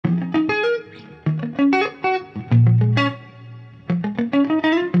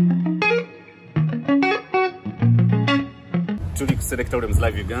Selector Williams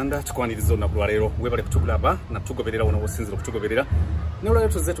Live Uganda tukwaniriza na bulwalero webale kutugulaba na tugoberera wona wosinzira kutugoberera n'olwayo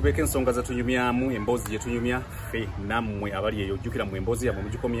tuzze tubeke ensonga za tunyumyamu embozi yetunyumya fe namwe abali eyo jukira mu embozi ya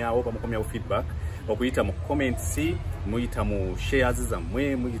mugikomyawo bamukomyawo feedback okuyita mu comments muyita mu shares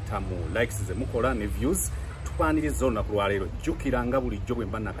zamwe muyita mu likes ze mukola ne views tukwaniriza na bulwalero jukira nga buli jobwe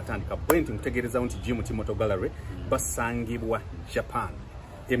mbanna katandika point mutegereza nti Jim Timoto Gallery basangibwa Japan.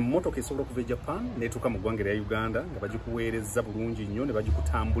 Emotoka esobola okuva Japan netuka mu ggwanga lya Uganda nga bagikuweereza bulungi nnyo ne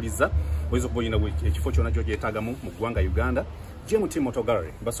bagikutambuliza oyinza okuba olina ekifo kyonna ky'okyetaagamu mu ggwanga Uganda. Jim Timoto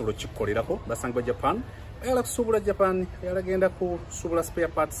Gallery basobola okikikolerako basangibwa Japan ayala kusuubula Japan ayalagenda kusuubula spare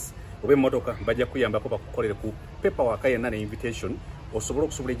parts oba emmotoka bajja kuyambako bakukolere ku paperwork yenna ne invitation osobola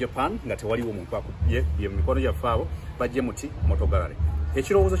okusuubula Japan nga tewaliwo omuntu akubye bye mu mikono gyaffe abo bajje muti Moto Gallery.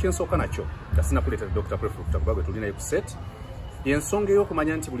 Ekirowoozo kyensooka nakyo nga sinakuleetera Dr. Kwefulukuta kuba gwe tulinayo ku set yensonga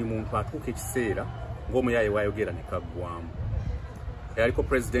y'okumanya nti buli muntu atuuka ekiseera ng'omuyaye wayogera ne kaggwamu. Eyaliko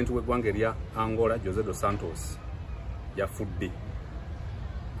president w'eggwanga erya Angola Jose dos Santos yafudde.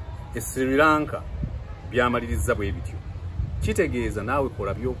 Sri Lanka byamaliriza bwe bityo. Kitegeeza naawe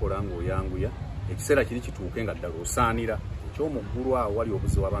kola by'okola ng'oyanguya ekiseera kiri kituuke nga ddala osaanira ekyomuggulu awo wali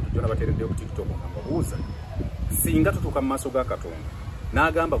obuzibu abantu gyona bateereddeyo ku TikTok nga mbabuuza singa tutuuka mu maaso ga Katonda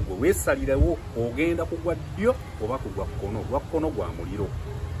n'agamba gwe weesalirewo ogenda kugwa ddyo oba kugwa kkono gwa kkono gwa muliro.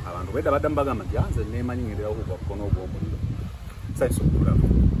 Abantu bedda badda mbagamba nti nze neemanyi ngenderawo kugwa kkono gw'omuliro. Saiso kulabo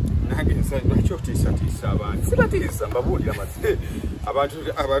nange nsali lwaki otiisatiisa abantu sibatiisa mbabuulira mazima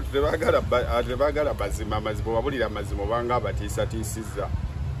abantu tebaagala mazima babulira mazima obanga abatiisatiisizza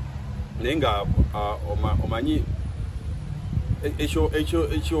naye nga omanyi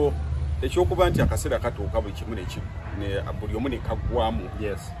ekyokuba nti akaseera katuuka buli kimu buli omu ne kaggwamu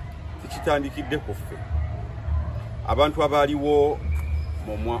tekitandikidde ku ffe abantu abaaliwo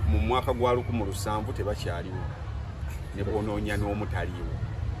mu mwaka gwa 1700 tebakyaliwo ne bonoonya n'omutaliiwo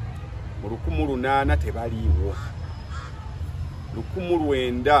mu 1800 tebaliiwo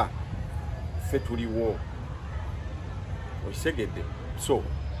 1900 ffe tuliwo okisegedde so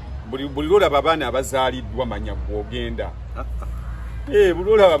buli lwolaba abaana abazaaliddwa manya gwogenda buli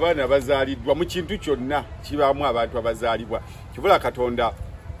lwolaba abaana abazaaliddwa mu kintu kyonna kibaamu abantu abazaalibwa kibula Katonda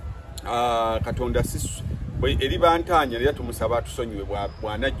eri bantaanya era tumusaba atusonyiwe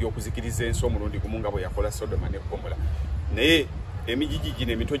bw'anajja okuzikiriza ensi omulundi gumu nga bwe yakola Sodoma ne Gomora naye emijiji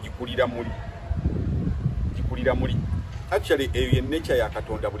n'emito gikulira muli actually eyo nature ya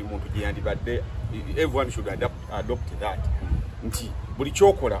Katonda buli muntu gye yandibadde everyone should adopt that nti buli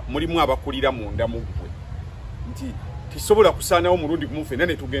kyokola mulimu abakulira munda mu ggwe nti tisobola kusaanawo mulundi gumu ffenna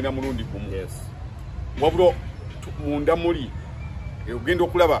ne tugenda mulundi gumu wabula munda muli ogenda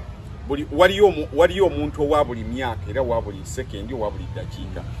okulaba waliyo omuntu owa buli myaka era wa buli sekendi owa buli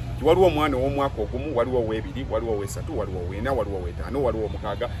dakiika waliwo omwana ow'omwaka ogumu waliwo ow'ebiri waliwo ow'esatu waliwo ow'ena waliwo ow'etaano waliwo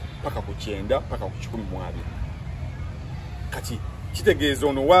omukaaga paka ku 9 paka ku 12 kati kitegeeza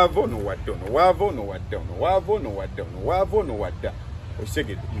ono waava ono wadda ono waava ono wadda ono waava ono wadda ono waava ono wadda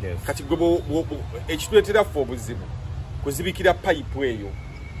okisegedde kati gwe ekituleetera ffe obuzibu kuzibikira payipu eyo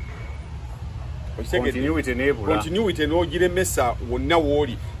continuity n'ogiremesa wonna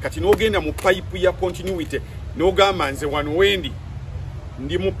wooli kati n'ogenda mu payipu ya continuity n'ogamba nze wano wendi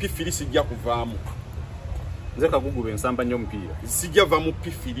ndi mu P3 sijja kuvaamu nze kagugube nsamba nnyo omupiira sijja va mu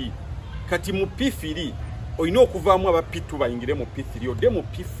P3 kati mu P3 olina okuvaamu aba P2 bayingire mu P3 odde mu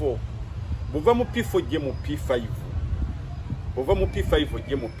P4 buva mu P4 ojje mu P5 ova mu P5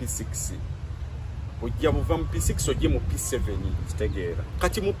 ojje mu P6 ojja buva mu P6 ojje mu P7 kitegeera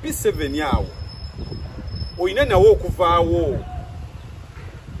kati mu P7 awo olina nawo okuvaawo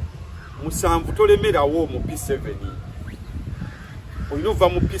musanvu tolemerawo mu P7 olina ova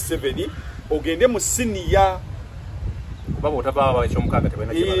mu P7 ogende mu senior baba otababa ekyomukaaga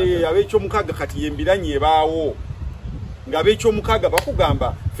tebena kibala abekyomukaaga kati yembiranye ebaawo nga abekyomukaaga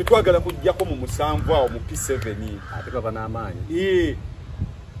bakugamba ffe twagala kujjako mu musanvu awo mu P7 ate baba n'amaanyi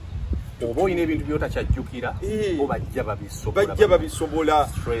oba olina ebintu byotakyajjukira bo bajja babisobola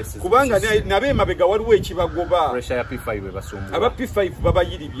kubanga nabeemabega waliwo ekibagoba aba P5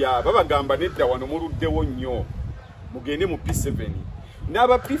 babayiribya babagamba nedda wano muluddewo nnyo mugende mu P7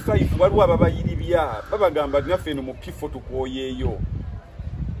 n'aba P5 waliwo ababayiribya babagamba naffe eno mu P4 tukwoyeeyo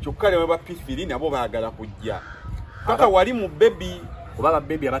kyokka ne aba P3 nabo baagala kujja paka wali mu baby kuba aba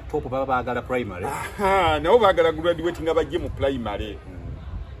baby aba top baba baagala primary nabo baagala graduate nga bajje mu primary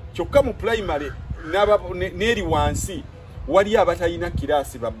kyokka mu primary n'eri wansi wali abatalina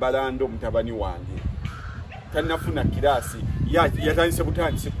kiraasi babbalando mutabani wange tannafuna kiraasi yatandise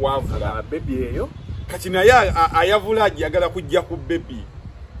butandise kwavula baby eyo kati naye ayavula ajagala kujja ku baby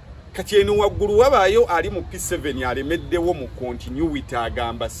kati eno waggulu wabaayo ali mu P7 alemeddewo mu continuity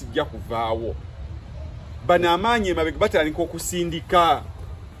agamba sijja kuvaawo bano amaanyi emabega batandika okusindika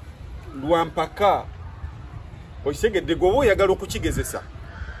lwampaka okitegedde gwe oba oyagala okukigezesa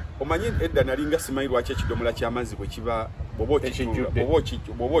omanyi edda nalinga simanyi lwaki ekidomola ky'amazzi bwe kiba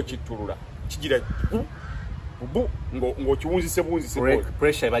bw'oba okittulula kigira bu ng'okiwunzise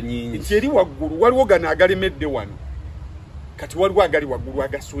pressure eba nyingi nti eri waggulu waliwo gano agalemedde wano kati waliwo agali waggulu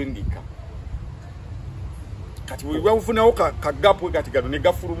agaswendika kati bwe bafunawo kagapu kati gano ne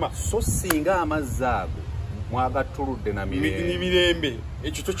gafuluma so singa amazzi ago mwagattuludde na mirembe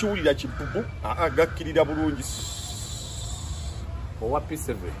ekyo tokiwulira kibubu gakkirira bulungi owa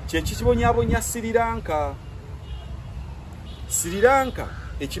P7 kyekikibonyabonya Sri Lanka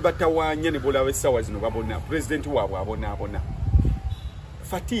ekibatawaanya ne bolaba essaawa zino babona pulezidenti waabwe abonaabona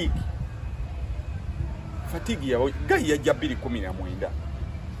fatigue yabo gayi yajja 2019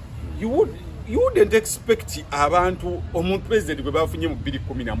 you wouldn't expect abantu omuntu president gwe bafunye mu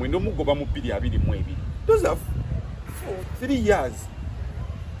 2019 omugoba mu 2022 those are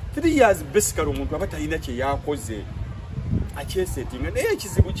 3 years basically omuntu aba talina kye yakoze akyesetinga naye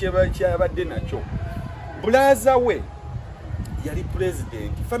ekizibu kyabadde nakyo bulaza we yali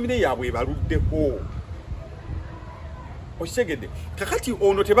president family yaabwe ebaluddeko okitegedde kakati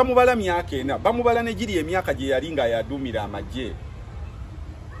ono tebamubala myaka ena bamubala negiri emyaka gye yali nga yaduumira amagye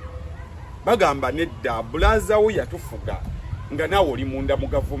bagamba nedda bulaza we yatufuga nga naawe oli munda mu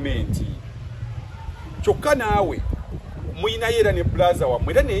gavumenti kyokka naawe muyinayo era ne bulaza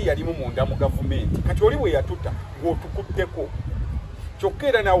wammwe era naye yalimu munda mu gavumenti kati oli bwe yatuta ng'otukutteko kyokka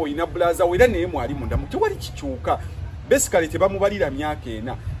era naawe olina bulaza we era naye mwali munda tewali kikyuka basically tebamubalira myaka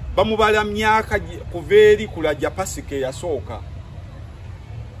ena bamubala myaka kuva eri kulajja pasika eyasooka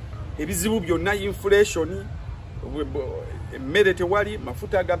ebizibu byonna inflation emmere tewali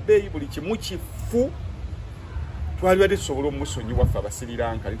mafuta agabbeeyi buli kimu kifu twalibadde tusobola omusonyi waffe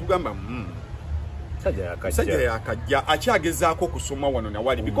abasiriranka netugamba sajja yakajja akyagezaako okusoma wano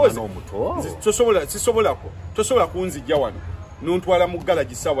nawali because tosobola kunzijja wano nontwala mu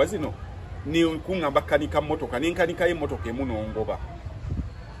galagi ssaawa zino nekuŋŋamba kanika mmotoka nenkanika y'emmotoka emu nongoba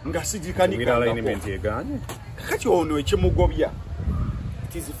nga sigikanikakati ono ekimugobya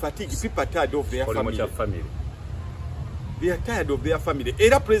it is fatigue people tired of their family they are tired of their family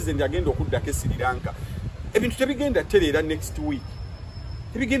era president agenda okuddako e Sri Lanka ebintu tebigenda tereera next week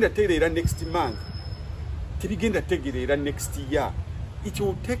tebigenda tereera next month tebigenda tegereera next year it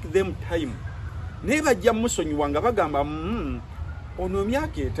will take them time naye bajja musonyiwa nga bagamba ono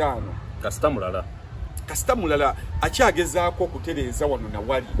myaka 5 kasita mulala akyagezaako okutereeza wano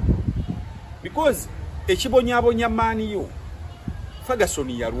nawali because ekibonyaabonya maaniyo Ferguson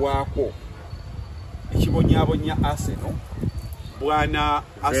yalwako ekibonyaabonya Arsenal bwana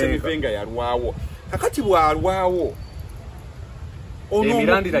Arsene Wenger yalwawo kakati bwalwawo ono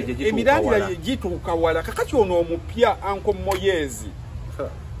emirandira gituuka wala kakati ono omupya Anko Moyezi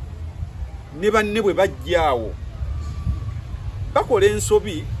ne banne bwe bajjaawo bakola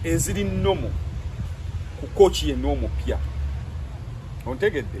ensobi eziri nnomo ku kochi yenna omupya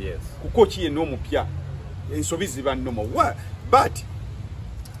ontegedde yes. ku kochi yenna omupya ensobi ziba nnomo but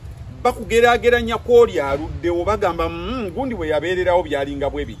bakugeraageranya kwoli aluddewo bagamba gundi bwe yabeererawo byalinga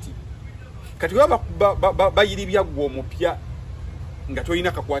bwe biti kati baba bayiribya gwe omupya nga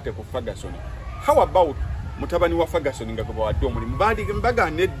tolina kakwate ku Ferguson how about mutabani wa Ferguson nga gwebawadde omulimu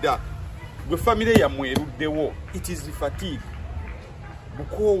mbagana edda gwe famire yammwe eruddewo it is fatigue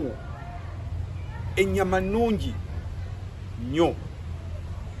bukoowu ennyama nnungi nnyo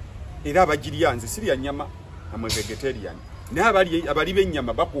era abagirya nze sirya nnyama amwe vegetarian naye abali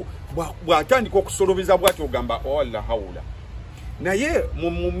b'ennyama bw'atandika okusolobeza bw'ati ogamba ola hawula naye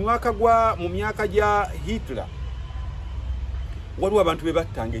mu myaka gya Hitler waliwo abantu be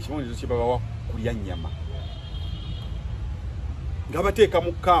battanga ekibonerezo kye babawa kulya nnyama nga bateeka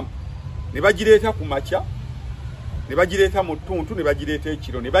mu kampu ne bagireeta ku makya ne bagireeta mu ttuntu ne bagireeta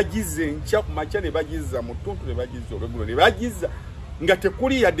ekiro ne bagizza enkya ku makya ne bagizza mu ttuntu ne bagizza olweggulo ne bagizza nga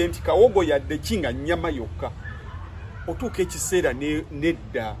tekuli yadde nti kawogo yadde kinga nnyama yokka otuuka ekiseera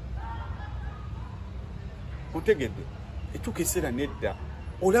nedda otegedde etuuka ekiseera nedda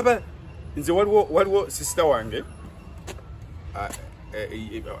olaba nze waliwo sisita wange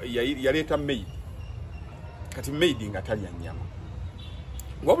yaleeta maid kati maid nga talya nnyama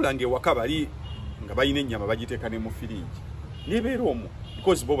wabula ng'ewaka bali nga balina ennyama bagiteeka ne mu firingi nebeera omwo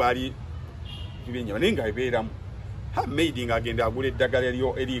because bo baali byennyama naye nga ebeeramu maid ng'agenda agula eddagala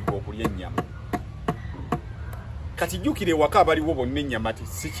eriiga okulya ennyama kati jjukira ewaka abaliwo bonna ennyama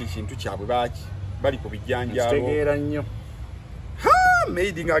si kintu kyabwe bali ku bijjanjaalo kitegeera nnyo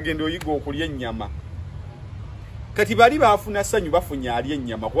made ngagendo yigo okulya ennyama kati bali bafuna sanyu bafunya ali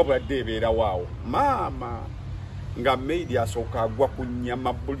ennyama kuba bwadde ebeera waawo maama nga made asooka agwa ku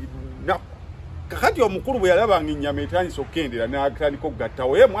nnyama buli naku kakati omukulu bwe yalabanga ennyama etandise okukendera n'atandika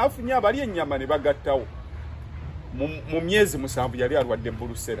okugattawo mwafunye abali ennyama ne bagattawo mu myezi 7 yali alwadde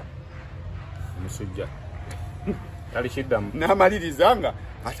bulusera musujja ali kiddamu n'amaliriza nga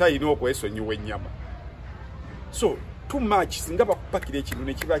ate alina okwesonyiwa ennyama so too much singa bakupakira ekintu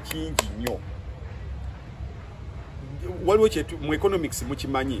ne kiba kingi nnyo waliwo mu economics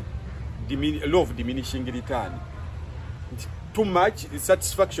mukimanyi law of diminishing return too much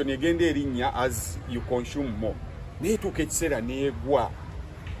satisfaction egenda erinnya as you consume more naye tuuka ekiseera neegwa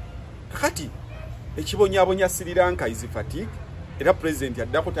kakati ekibonyabonya Sri Lanka is fatigue era president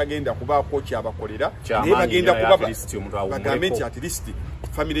addako tagenda kubaako kyabakolera naye bagenda kuba bagambe nti at least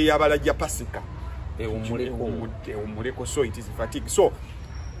family y'abalajja pasika umuleko so it is fatigue so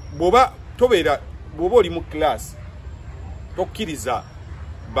bwoba oli mu class tokkiriza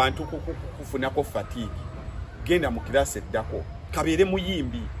bantu kufunako fatigue genda mu class eddako kabeere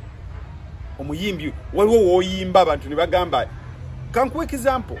muyimbi omuyimbi waliwo wooyimba abantu ne bagamba kankuwa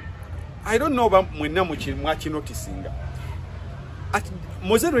example I don't know about mwenna mwakinotisinga at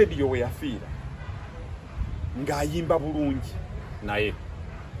Moze radio we yafiira ng'ayimba bulungi naye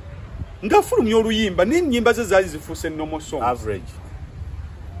ng'afulumya oluyimba n'ennyimba ze zaali zifuuse normal songs average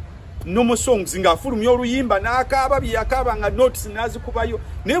normal songs ng'afulumya oluyimba n'akaaba bye yakaaba nga notes n'azikubayo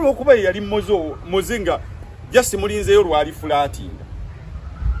naye lw'okuba ye yali Moze nga just mulinzeyo lwali fulatinga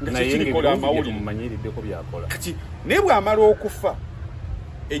nga kyekirikola amawulire mumanyiriddeko byakola kati naye bw'amala okufa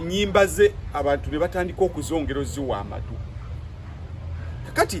ennyimba ze abantu ne batandika okuzongera oziwa amatu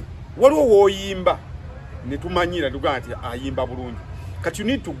kati waliwo wooyimba ne tumanyira tugamba nti ayimba bulungi kati you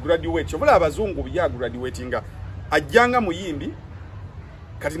need to graduate obula abazungu bya graduatinga ajjanga muyimbi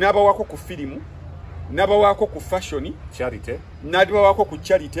kati n'abawako ku firimu n'abawako ku fashion charity n'abawako ku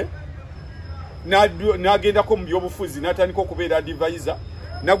charity n'agendako mu byobufuzi n'atandika okubeera advisor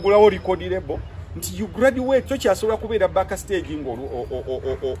n'aggulawo record label nti you graduate kyo kyasobola kubeera backstage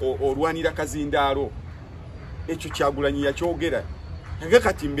olwanira kazindaalo ekyo Kyagulanyi yakyogera nga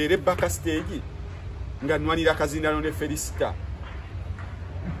kati mbeere backstage nga nwanira kazindaalo ne Felicita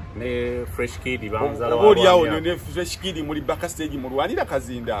ne fresh kid banzala wa oliawo ne fresh kid muri backstage mulwanira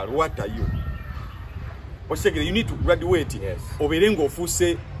kazindaalo watayo osegere you need to graduate obeere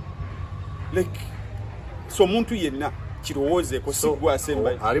ng'ofuuse like so muntu yenna kirowooze ko sigwa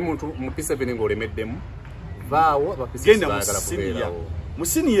semba ali muntu mu P7 ng'olemeddemu vaawo abapisi baagala kubeerawo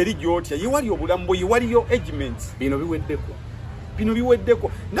musini yeri gyotya yiwali obulambo yiwaliyo agents bino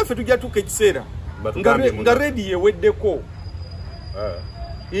biweddeko naffe tujja tuka ekiseera nga radio eweddeko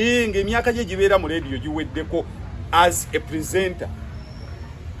ng'emyaka gye gibeera mu radio giweddeko as a presenter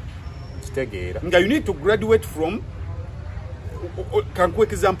kitegeera nga you need to graduate from kankuwa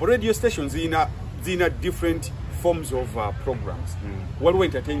example radio stations zina different forms of programs waliwo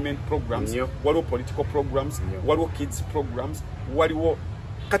entertainment programs waliwo political programs waliwo kids programs waliwo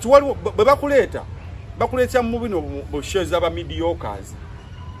kati waliwo bwe bakuleeta mu bino shows z'aba mediocres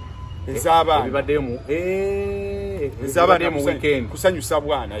ez'abaana mu weekend kusanyusa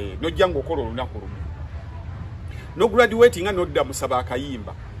bwana nojja ng'okola olunaku lumu no graduating nga nodda musaba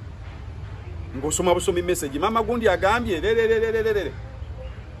akayimba ng'osoma busomi message mama gundi agambye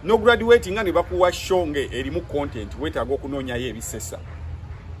no graduating nga ne bakuwa shonge erimu content wetaaga okunoonyayo ebisesa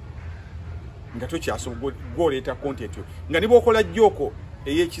nga tokyasobola gw'oleeta content nga ne bw'okola jjooko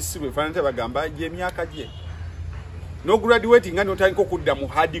ey'ekisibo efaanana bagamba gye emyaka gye no graduating nga n'otandika okudda mu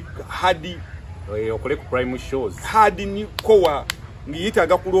hadi okole ku prime shows hadi nikowa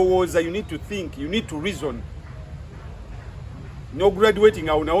ngiyitaaga kulowooza you need to think you need to reason no graduating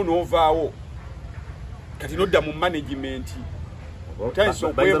awo nawo n'ovaawo kati nodda mu management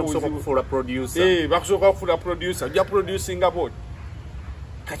bakusobola kufula producer ojja producinga board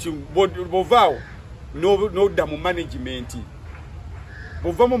kati bovaawo nodda mu management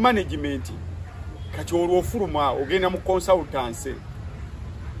bova mu management kati olwo ofuluma ogenda mu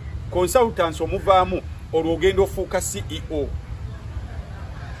consultancy omuvaamu olwo ogenda ofuuka CEO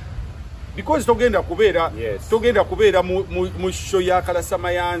because togenda kubeera mu show ya Kalasa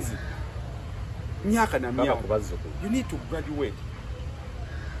Mayanzi myaka na myaka you need to graduate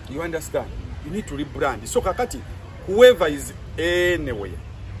you understand you need to rebrand so kakati whoever is anywhere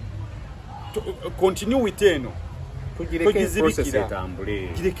to continue with eno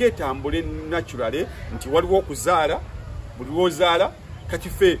gireke etambule naturally nti waliwo okuzaala buli lwozaala kati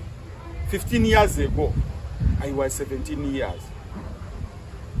fe 15 years ago I was 17 years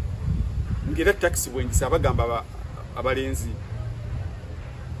ngera taxi bwengisa abagamba abalenzi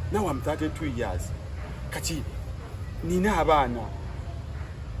Now I'm 32 years. Kati nina abaana.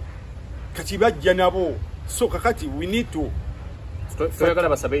 Kati bajja nabo. So kakati we need to Toyagala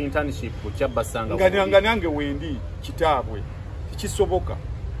basabe internship ku Kyabasanga. Nganga nange wendi kitaabwe. Kisoboka.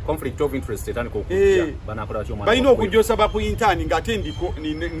 Conflict of interest etandika okujja banakola kyo mwana. Balina okujjosa ba ku intern ngatendiko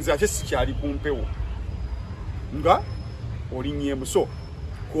nzache sikyali kumpewo. Nga olinyemu so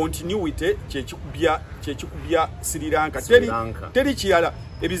continuity kyekikubya Sri Lanka. Teri kiyala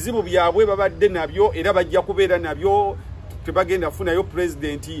ebizibu byabwe babadde nabyo era bajja kubeera nabyo tebagenda funayo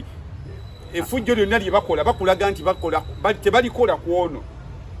president. Efujjo lyonna lye bakulaga nti bakola tebalikola kwono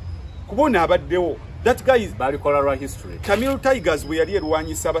kubona abaddewo. That guy is balikola lwa history. Tamil Tigers bwe yali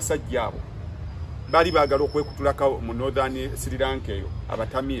erwanyisa abasajja abo bali baagala okwekutulaka mu northern Sri Lanka eyo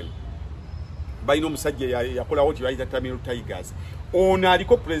abatamil balina omusajja yakolawo ti bayita Tamil Tigers. Ono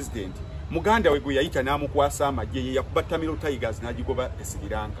aliko president muganda we gwe yayita n'amukwasa amagye ye yakuba Tamil Tigers n'agigoba Sri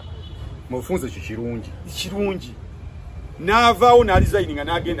Lanka. Mufunze kirungi n'avaawo n'alizayininga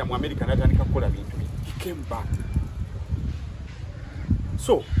n'agenda mu America n'atandika kukola bintu bye. He came back.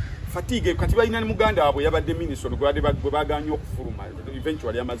 So fatigue kati balina ne muganda wabwe yabadde minister gwe baganye okufuluma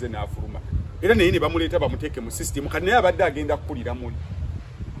eventually amaze n'afuluma era naye ne bamuleeta bamuteeke mu system kati naye abadde agenda kukulira muli.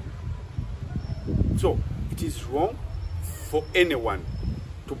 So it is wrong for anyone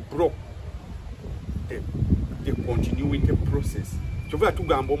to block the continuity process. Kyova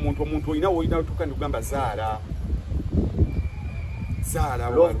tugamba omuntu olina tukugamba zaala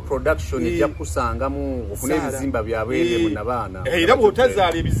production ejja kusangamu okune ebizimba byabwe munnabaana. Era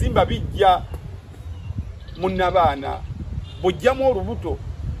bwotazaala ebizimba bijja munnabaana bojjamu olubuto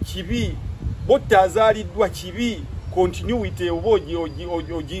kibi botazaaliddwa kibi continuity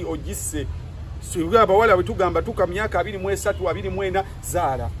oboji ogisse. So abawala bwe tugamba tuka myaka 23 24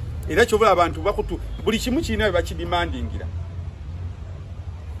 zaala era kyobula abantu bakutu buli kimu kirina bye bakidimandingira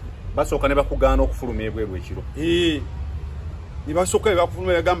basooka ne bakugaana okufuluma ebweru ekiro. Ni basooka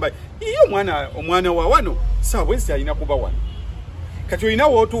bakufuluma yagamba iyo omwana wa wano sawa bwezi alina kuba wano. Kati olina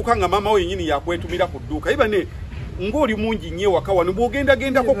wootuuka nga maama we yennyini yakwetumira ku dduuka iba ne ng'oli mungi nnyo waka wano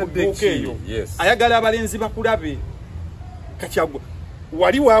bw'ogendagendako ku dduuka eyo ayagala abalenzi bakulabe. Kati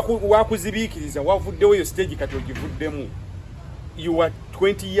wali wakuzibiikiriza wavuddewo eyo stage kati ogivuddemu. You are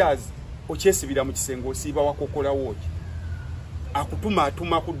 20 years okyesibira mu kisenge osiiba wakokolawo ki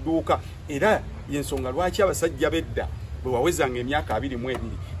atuma ku dduuka. Era yensonga lwaki abasajja bedda bwe wawezanga emyaka 22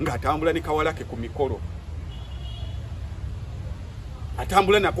 ng'atambula ne kawalake ku mikolo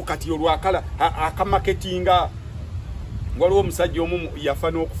atambula nako kati olwakala akamaketinga. Waliwo omusajja omu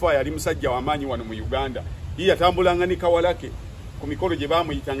yafa n'okufa yali musajja w'amaanyi wano mu Uganda ye atambulanga ne kawalake ku mikolo gye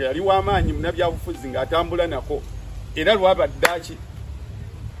baamuyitanga yali w'amaanyi munabyabufuzi ng'atambula nako. Era lwabaddaaki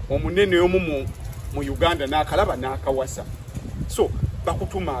omunene omu mu Uganda n'akalaba n'akawasa. So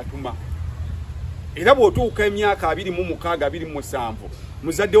bakutuma era bw'otuuka emyaka 26 27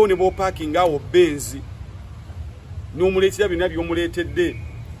 muzaddewo ne b'opaakinga awo benzi n'omuleetera byonna by'omuleetedde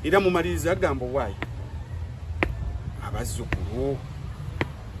era mumaliriza agamba waayi abazzukulu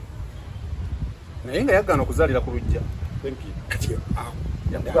naye nga yagaana okuzaalira ku lujja. Kati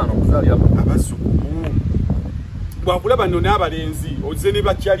yagaana okuzaalira abazzukulu bwakulaba nno n'abalenzi ozze ne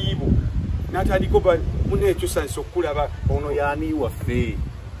bakyaliibo n'atandika munekyo sansi okulaba ono yaani waffe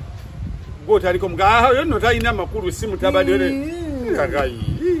gw'otandika yo nno talina amakulu si mutabadere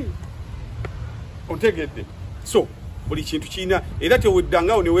ontegedde. So buli kintu kirina era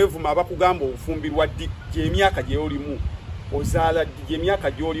teweddangawo ne weevuma abakugamba obufumbirwa ddi gy'emyaka gy'olimu ozaala ddi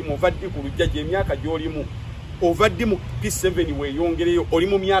gy'emyaka gy'olimu ova ddi ku lujja gy'emyaka gy'olimu ova ddi mu P7 weeyongereyo oli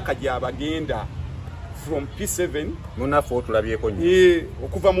mu myaka gy'abagenda from P7 munaffe otulabyeko nnyo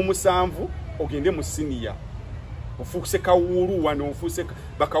okuva mu 7 ogende mu senior ofuuse kawuulu wano ofuuse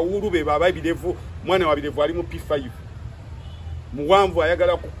bakawuulu be baba ebirevu mwana wa birevu ali mu P5 muwanvu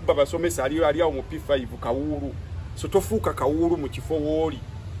ayagala kukuba basomesa ali awo mu P5 kawuulu. So tofuuka kawuulu mu kifo wooli.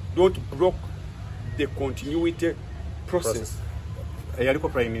 Don't block the continuity process. Yaliko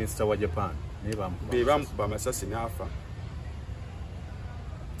prime minister wa Japan be bamukuba amasasi n'afa.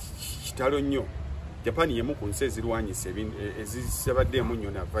 Kitalo nnyo. Japan yemu ku nsi ezirwanyisa ezisabaddeemu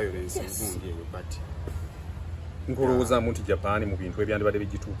nnyo na violence egundi eyo but nkulowooza nti Japan mu bintu ebyandibadde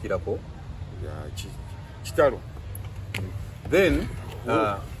bigituukirako kitalo. Then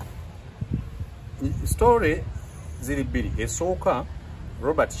story ziri bbiri. Esooka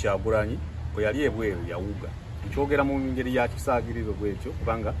Robert Kyagulanyi bwe yali ebweru yawuga nkyogera mu ngeri ya kisaagiriro bwekyo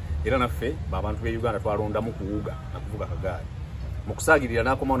kubanga era naffe abantu b'e Uganda twalondamu kuwuga na kuvuga kagaali mu kusaagirira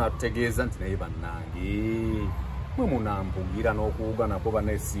n'akomawo n'atutegeeza nti naye bannange mwe munampugira n'okuwuga nako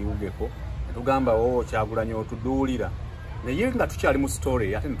banesiiwugeko netugamba Kyagulanyi otuduulira naye nga tukyali mu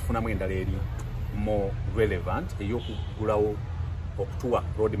story ate netufunamu endala eri more relevant ey'okugulawo okutuwa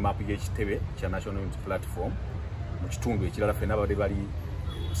road map y'ekitebe kya National Unity Platform mu kitundu ekirala ffenna abadde bali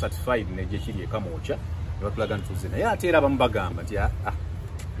certified n'egyekiri ekamooca ne batulaga ntuze naye ate era abamu bagamba nti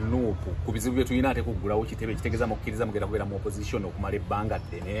nuupu ku bizibu bye tulina ate kuggulawo kitebe ekitegeeza mu kukkiriza mugenda kubeera mu opposition okumala ebbanga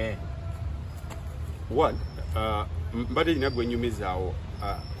ddene. Mbadde nina gwe nnyumizaawo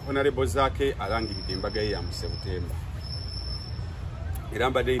Honorable Zaake alangiridde embaga ye ya Musebutemba era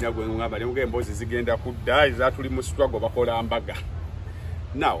mbadde nina gwe ngamba ne muga emboozi zigenda kudda ezatuli mu struggle bakola mbaga.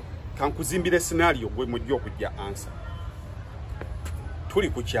 Now kankuzimbire scenario gwe mujja okujja answer. Tuli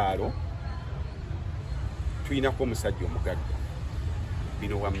ku kyalo tuyinako omusajja omugagga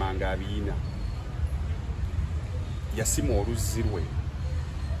bino wammanga abiina yasima oluzzi lwe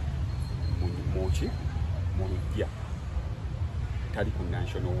muki mu lujja tali ku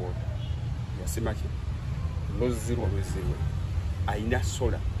national water yasima ki oluzzi lwe ayina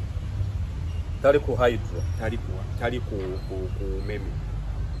sola tali ku hydro tali ku meme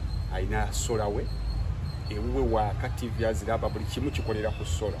ayina sola we ewuwe waaka TV aziraba buli kimu kikolera ku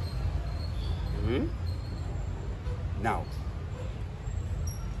sola. Now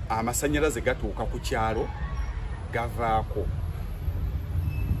amasanyalaze gatuuka ku kyalo gavaako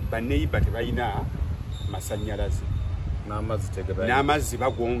baneiba tebalina masanyalaze n'amazzi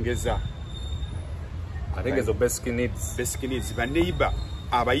bagongeza ategezo basic needs baneiba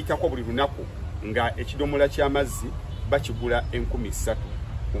abayitako buli lunaku nga ekidomola ky'amazzi bakigula 3,000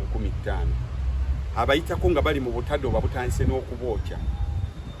 ku 5,000 abayitako nga bali mu butadde oba butandise n'okubookya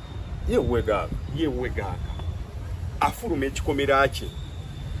yewe gaaka afuluma ekikomera kye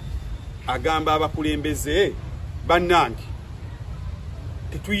agamba abakulembeze bannange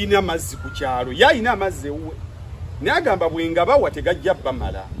tetuyina mazzi ku kyalo yayina amazzi ewuwe naye agamba bwenga bawa tegajja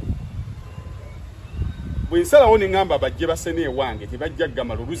bamala bwensalawo ne ngamba bajje basene ewange tebajja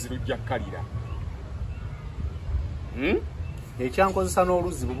gamala oluzi lujja kkalira. Ekyankozesa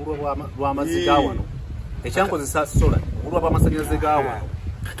n'oluzi bubulwa lw'amazzi ga wano ekyankozesa sola bubulwa bw'amasannyalaze ga wano.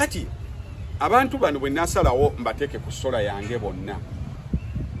 Kati abantu bano bwe nasalawo mbateeke ku sola yange bonna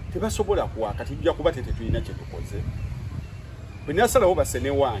tebasobola kuwaka tujja kuba tetulina kye tukoze. Bwe nasalawo basene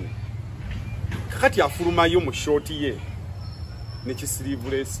wange kakati afulumayo mu shooti ye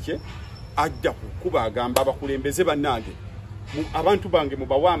nekisirivuleesi kye ajja kukuba agamba abakulembeze bannange abantu bange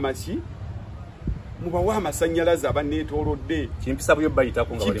mubawa amaki mubawa amasannyalaze abanneetoolodde kimpisa buyo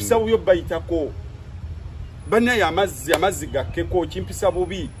bayitako bannaye amazzi gakkeko kimpisa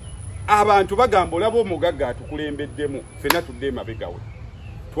bubi abantu bagamba olaba omugagga atukulembeddemu ffenna tudde emabegawe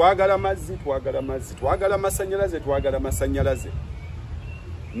twagala mazzi twagala amasannyalaze.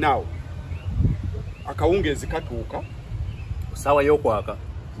 Now akawungeezi katuuka saawa y'okwaka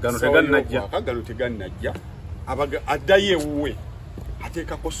gano tegannajja addayo ewuwe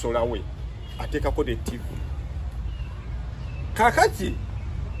ateekako sola we ateekako ne TV. Kakati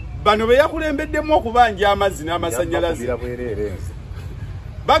bano be yakulembeddemu okubanja amazzi n'amasannyalaze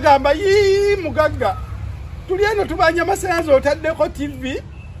bagamba mugagga tuli eno tubanja amasannyalaze otaddeko TV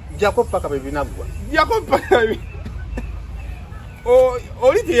jako paka bebinaggwa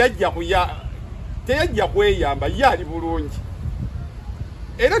oli teyajja kweyamba ye ali bulungi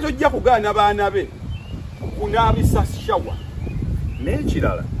era tojja kugaana baana be kunaabisa shawa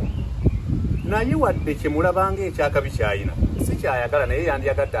n'ekirala naye wadde kyemulabanga ekyakabi kyayina si kyayagala naye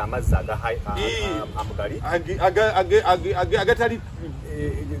yandiyagadde amazzi amugali agatali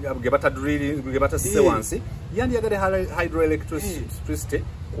ge batasise wansi yandiyagadde hydroelectricity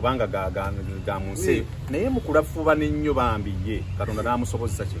kubanga ga mu nsi naye mukulafuba n'ennyo bambi ye Katonda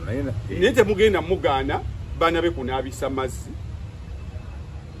n'amusobozesa kino naye temugenda mugaana baana be kunaabisa mazzi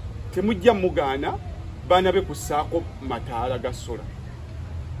temujja mugaana baana be kussaako mataala ga sola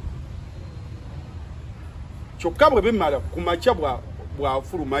kyokka bwe bemala ku makya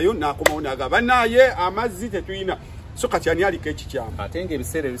bwafulumayo n'akomawo n'agamba naye amazzi tetuyina so kati ani aliko ekikyamu ate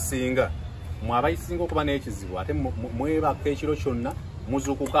ng'ebiseera ebisinga mwe abayisinga okuba n'ekizibu ate mwebaka ekiro kyonna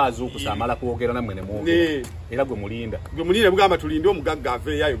muzuukuka azuukusa amala kwogera nammwe ne mwogera era gwe mulinda mugamba tulinde omugagga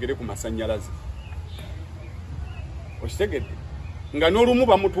aveeyo ayogere ku masannyalaze okitegedde nga n'olumu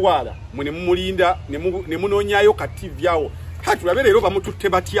bamutwala mwe ne mumulinda ne munoonyayo ka TV awo tulabe leero bamututte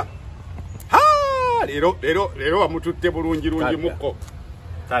batya leero bamututte bulungi muko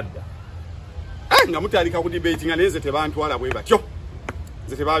tadda nga mutandika ku debate nga neze tebantwala bwe batyo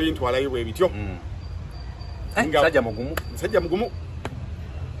nze tebabintwalayo bwe bityo musajja mugumu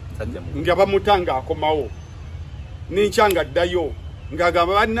nga bamutanga akomawo n'enkyanga ddayo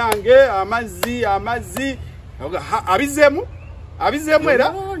ng'agamba bannange amazzi abizeemu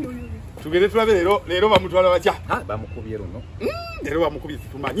era tugende tulabe leero bamutwala batya bamukubye luno leero bamukubye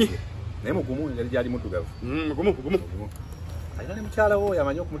tumanyi naye mugumu ngeri gyali muddugavu mugumu alina ne mukyala wo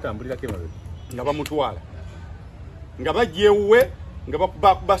yamanyi okumutambulirako emabega nga bamutwala nga bajjewuwe nga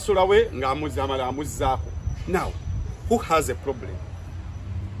basolawe nga amala amuzzaako. Now who has a problem?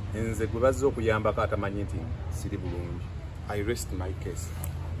 nze gwe bazze okuyambako atamanyi nti siri bulungi. I rest my case.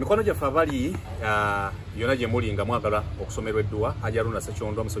 Mikono gyaffe abali yonna gye muli nga mwagala okusomerwa edduwa Hajaruna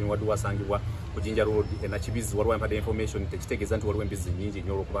Ssekyondo omusomi wa dduwa asangibwa ku Jinja Road Nakibizi waliwo empadde information tekitegeeza nti waliwo embizzi nnyingi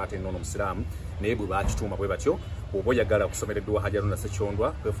nnyo olw'okuba ate nno omusiraamu naye bwe bakituuma bwe batyo oba oyagala okusomera edduwa Hajaruna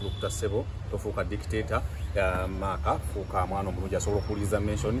Ssekyondo Kwefulukuta ssebo tofuuka dictator maaka fuuka mwana omulungi asobola okuwuliriza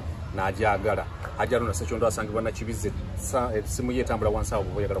mention n'agyagala. Hajaruna Ssekyondo asangibwa Nakibizi essimu ye etambula wansi awo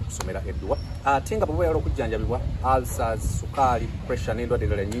bwe oyagala okusomera edduwa ate nga bwe oyagala okujjanjabibwa ulcers sukaali pressure n'endwadde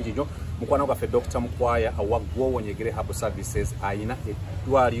endala nyingi nnyo mukwano gwaffe Dr. Mukwaya awagwowonyegere Herbal Services ayina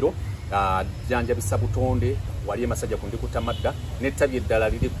eddwaliro jjanjabisa butonde wali emasajja ku Ndikuttamadda n'ettabi eddala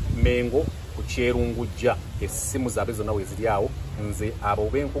liri Mengo ku Kyerungujja. Essimu zaabe zonna weeziri awo nze abo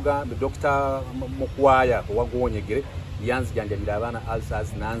benkugambe Dr. Mukwaya owagwowonyegere yanzijanjabira abaana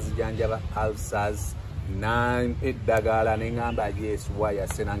ulcers nanzijanjaba ulcers eddagala neŋŋamba yes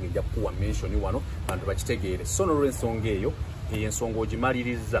wayase nange nja kukuwa mention wano bantu bakitegeere so n'olw'ensonga eyo ensonga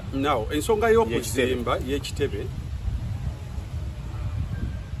ogimaliriza. Now ensonga y'okuzimba y'ekitebe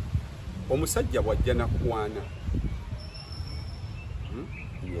omusajja bw'ajja nakwana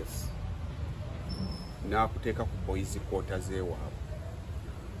yes n'akuteeka ku boys quarters ewaabwe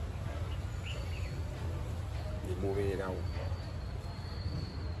ne mubeerawo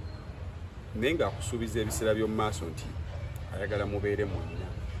naye ng'akusuubiza ebiseera by'omu maaso nti ayagala mubeere mwenna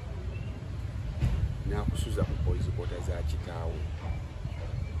n'akusuza ku boys quarters za kitaawe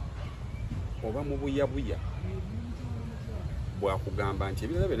oba mu buyabuya bwakugamba nti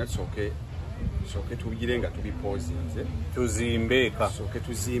ebirala byonna tusooke tubigire nga tubipoozinze tuzimbeeka tusooke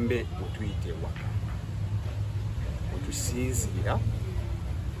tuzimbe we tuyita ewaka we tusinziira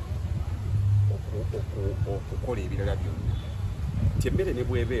okukola ebirala byonna nti emmere ne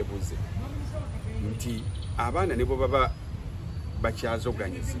bweba ebuze nti abaana ne bwe baba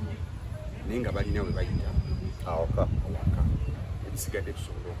bakyazoganyizibwa naye nga balina we bayita awaka ebisigadde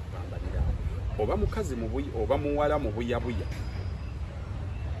tusobola okugambamira oba mukazi oba muwala mu buyabuya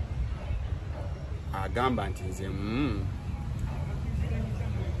agamba nti nze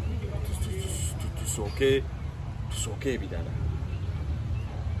tusooke ebirala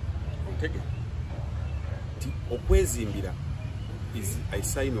ontege nti okwezimbira is a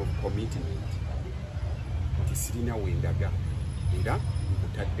sign of commitment nti sirina wendaga era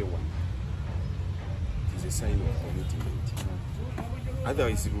nkutadde wano is a sign of commitment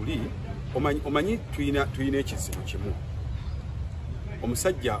otherwise luli omanyi tuyina ekizibu kimu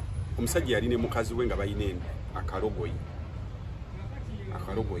omusajja yali ne mukazi we nga balina akalogoyi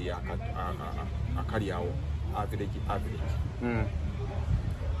akali awo average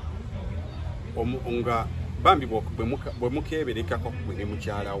nga bambi bwe mukeberekako gwe ne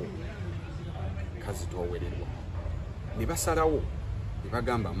mukyalawo kazi towererwa ne basalawo ne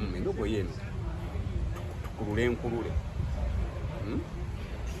bagamba endogoyi eno tukulule enkulule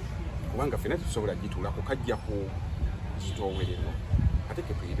kubanga ffena tusobola gituulako kajja ku kitowererwa ate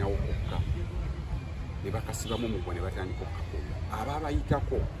ke tulinawo kokka ne bakasibamu mugwa ne batandika okukakula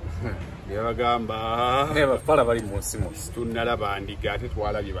abaabayitako ne bagamba bafala bali mu nsi tunnalaba ndiga ate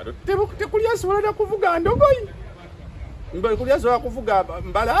twalabye bato tekuli asobola na kuvuga ndogoyi kuli asobola kuvuga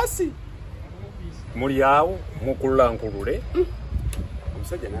mbalaasi muli awo mukulula nkulule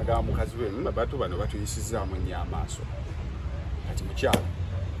omusajja n'agamba mukazi we bato bano batuyisizaamu nnyo amaaso kati mukyala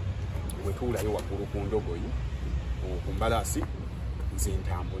bwe tuulayo waggulu ku ndogoyi ku mbalaasi nze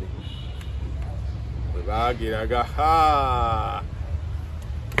ntambule bwe baageraga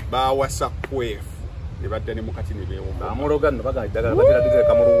bawasa kwefu ne badda ne mukati ne beewumamuloga nno bagamba eddagala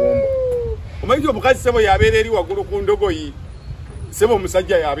baterategeka mu luwumbo omanyi omukazi sebo yabeera eri waggulu ku ndogoyi sebo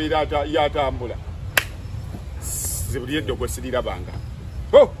omusajja yabeera yatambula zibuli eddogo sirirabanga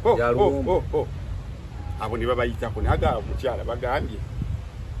abo ne babayitako naye agamba mukyala bagambye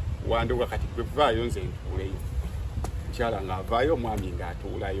wandoga kati gwe vaayo nze ntuuleyo mukyala ng'avaayo omwami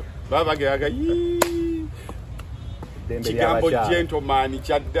ng'atuulayo baba bageraga kigambo gentleman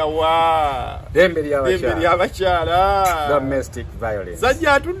kyaddawa dembe ly'abakyala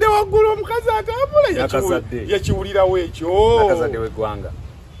sajja atudde waggulu omukazi atambula yakiwulirawo ekyo nakazadde w'eggwanga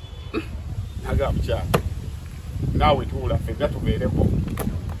naga mukyala naawe tuula ffenna tubeereko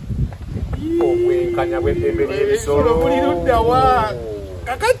obwenkanya bw'eddembe ly'ebisolo buli luddawa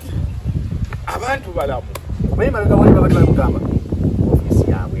kakati abantu balamu omanyi mabega wali babadde balikugamba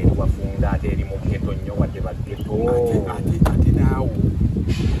ofiisi yaabwe eri wafunga ate naawo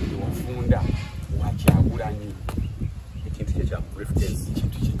wafunda wakyagulanyi ekintu kye kya briefcase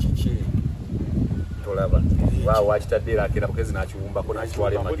ekintu kye tolaba wakitadde era akera bukezi n'akiwumbako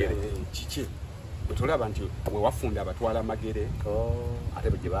n'akitwala emagere kiki tolaba nti we wafunda abatwala amagere ate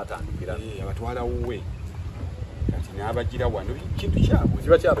bwe gye batandikira abatwala wuwe kati n'abagira wano kintu kyabwe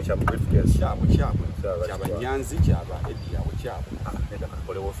kiba kyabwe kya briefcase kyabwe Nyanzi kyaba ediyawe kyabwe nenda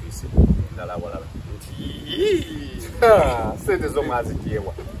kakole ofiisi endala awalala sente z'omwazi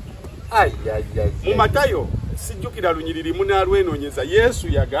kyewa mu Matayo sijjukira lunyiriri munaalwenoonyeza Yesu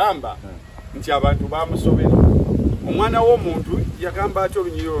yagamba nti abantu bamusobera omwana w'omuntu yagamba ati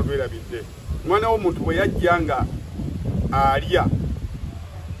olunyiriri olwerabidde omwana w'omuntu bwe yajja nga alya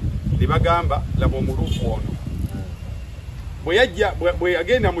ne bagamba laba omulufu ono bwe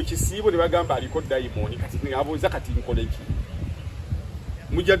yagenda mu kisiibo ne bagamba aliko dayimooni kati abuuza kati nkole ki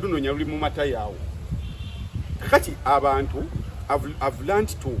mujja dunoonya luli mu Matayo awo kakati abantu I've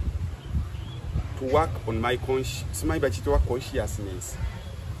learned to work on my consciousness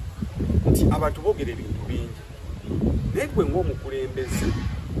nti abantu boogera ebintu bingi naye gwe ng'omukulembeze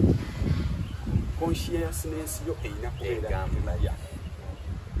consciousness yo eyina kubeera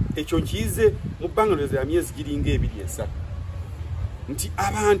ekyo nkiyize mu bbanga lya myezi giringa 2-3 nti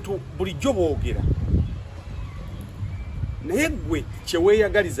abantu bulijjo boogera naye gwe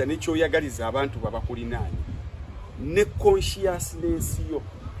kyeweeyagaliza nekyoyagaliza abantu babakulinaanye ne consciousness yo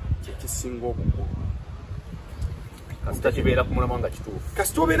kyekisinga obukulu kasita kibeera ku mulamwa nga kituufu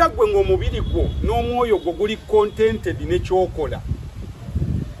kasita obeera gwe ng'omubiri gwo n'omwoyo gwo guli contented nekyokola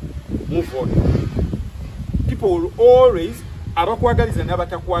move on. People will always abakwagaliza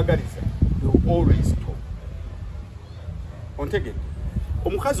n'abatakwagaliza will always talk. Ontegedde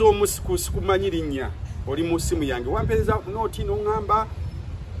omukazi omusikumanyi linnya oli mu simu yange wampeereza nooti n'oŋŋamba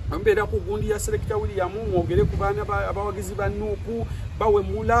mbeera ku gundi ya Selector William mwogere ku baana abawagizi ba Nuupu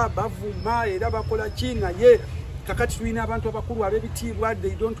bawemula bavuma era bakola ki naye kakati tulina abantu abakulu ab'ebitiibwa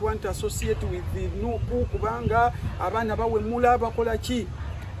they don't want to associate with the Nuupu kubanga abaana bawemula bakola ki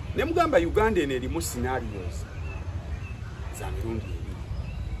ne mugamba Uganda eno erimu scenarios za mirundi ebiri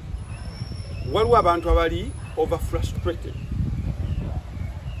waliwo abantu abali over frustrated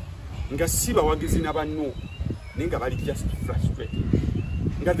nga si bawagizi n'abannuupu naye nga bali just frustrated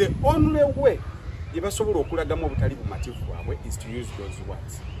nga the only way gye basobola okulagamu obutali bumativu bwabwe is to use those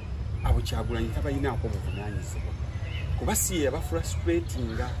words abo Kyagulanyi tabayinaako buvunaanyizibwa kuba si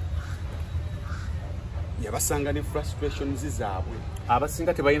yabafrustratinga yabasanga ne frustrations zaabwe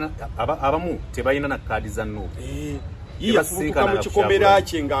abasinga tebayina abamu tebayina na kaadi za Nuupu yafuuka mu kikomera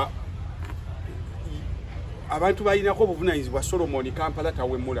kye nga abantu balinako obuvunaanyizibwa Solomon Kampala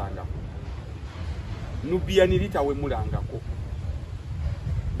tawemulangako Nubia nili tawemulangako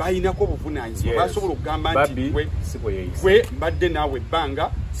bayinako obuvunaanyizibwa basobola okugamba nti gwe mbadde naawe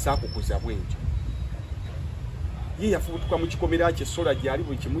ebbanga saakukuza bwentyo ye yafubutuka mu kikomera kye sola gyali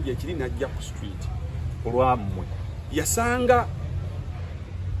buli kimu gyekiri najja ku street olwammwe yasanga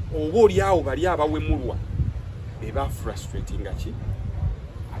oba oliawo bali abawemulwa beba frustratinga ki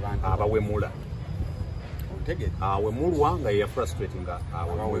abantu abawemula ontegedde awemulwa nga ya frustratinga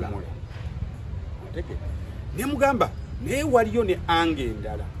awemula ontegedde ne mugamba naye waliyo ne ange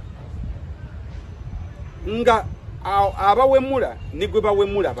endala nga abawemula ne gwe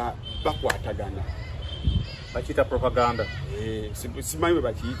bawemula bakwatagana bakiyita propaganda simanyi bwe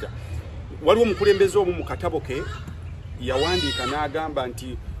bakiyita waliwo omukulembeze omu mu katabo ke yawandiika n'agamba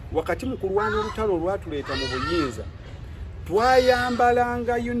nti wakati mu kulwana olutalo olwatuleeta mu buyinza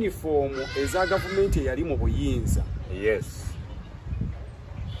twayambalanga yunifoomu eza gavumenti eyali mu buyinza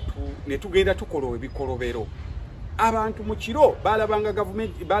ne tugenda tukola ebikolobero abantu mu kiro balabanga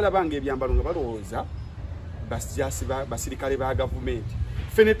gavumenti balabanga ebyambalo nga balowooza basirikale ba gavumenti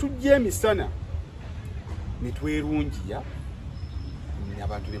ffe ne tujja emisana ne twerungiya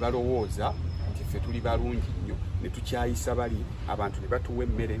abantu ne balowooza nti ffe tuli balungi nnyo ne tukyayisa bali abantu ne batuwa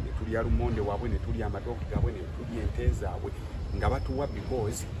emmere ne tulya lumonde waabwe ne tulya amatooke gaabwe ne tulya ente zaabwe nga batuwa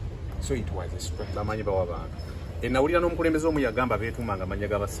because so it was a struggle bamanyi bawa bantu enawulira n'omukulembeze omu yagamba beetuumanga amanya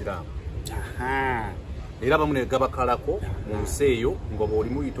g'abasiraamu era bamu ne gabakalako mu nsi eyo nga bw'oli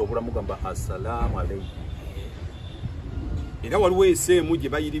muyita obulamu gamba assalaamu aleikum era waliwo ensi emu gye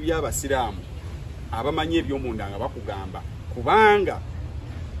bayiribya abasiraamu abamanyi eby'omunda nga bakugamba kubanga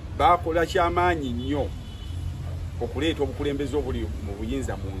bakola kyamaanyi nnyo okuleeta obukulembeze obuli mu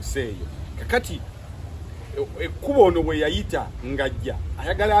buyinza mu nsi eyo kakati ekkubo ono bwe yayita ng'ajja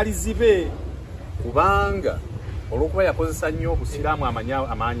ayagala alizibe kubanga olw'okuba yakozesa nnyo obusiraamu amanya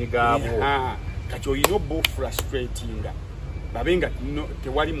amaanyi gaabwo kati olina obba frustratinga babe nga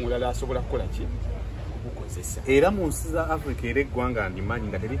tewali mulala asobola kukola ki bakozesa. Era mu nsi za Africa era eggwanga ndimanyi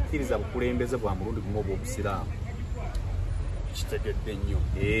nga terikkiriza bukulembeze bwa mulundi gumu obw'obusiraamu. Kitegedde nnyo.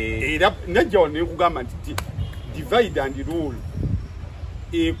 Era najja wano ne kugamba nti divide and rule.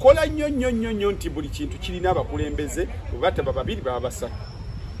 Ekola nnyo nti buli kintu kirina abakulembeze bataba babiri baba basatu.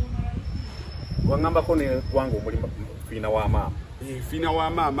 Wangambako ne gwango omuli fiina wa maama. Fiina wa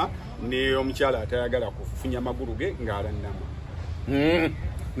maama ne omukyala atayagala kufunya amagulu ge ng'alannama.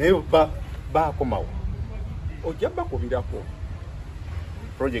 Naye baakomawo. Ojja bakubirako.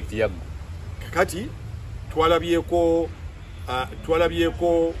 Project yaggo. Kakati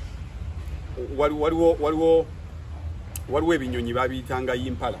twalabyeko waliwo ebinyonyi babiyitanga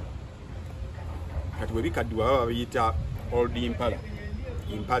impala. Kati bwe bikaddiwa baba babiyita old impala.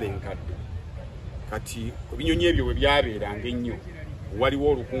 Impala enkadde. Kati ebinyonyi ebyo bwe byabeeranga ennyo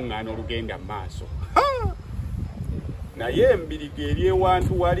waliwo olukuŋŋaana olugenda mu maaso. Naye embiriga eri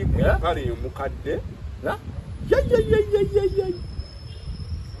ewantu wali ku impala emukadde.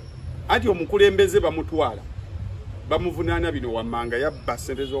 Anti omukulembeze bamutwala bamuvunaana bino wammanga yabba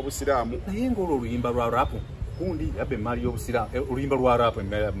ssente z'obusiraamu. Naye ng'olwo oluyimba lwa rapu kundi yabba emaali y'obusiraamu. Oluyimba lwa rapu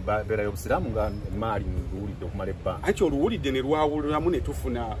embeera y'obusiraamu nga emaali luwulidde okumala ebbanga. Anti oluwulidde ne lwawuliramu ne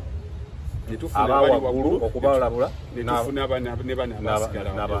tufuna abawaggulu okubalabula ne tufuna ne bana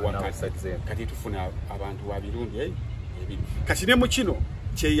abasigala kati tufuna abantu babirundi ebiri. Kati ne mu kino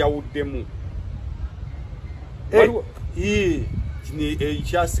kyeyawuddemu.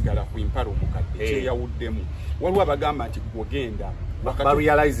 Ekyasigala ku impala omukadde kyeyawuddemu. Waliwo abagamba nti gwogenda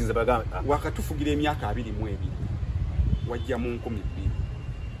wakatufugira emyaka 22 wajja mu 12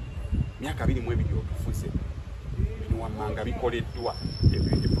 myaka 22 otufuze bino wammanga bikoleddwa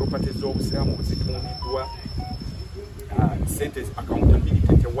properties z'obusiraamu zitundiddwa sente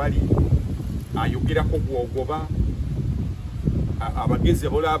accountability tewali ayogerako gwogoba abagezi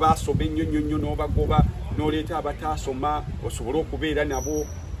abola abasoma ennyo n'obagoba n'oleeta abataasoma osobole okubeera nabo.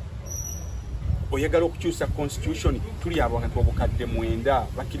 Oyagala okukyusa constitution tuli abantu obukadde 9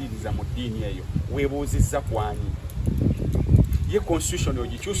 bakiririza mu ddiini eyo weebuuzizza kwani ye constitution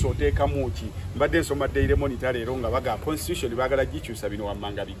ogikyusa oteekamu ki. Mbadde nsoma Daily Monitor leero nga baga constitution baagala gikyusa bino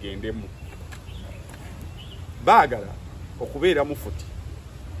wammanga bigendemu. Baagala okubeera mu futi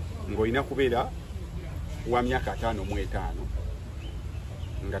ng'olina kubeera wa myaka 55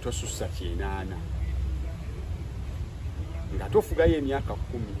 nga tosussa 8 nga tofugayo emyaka 10.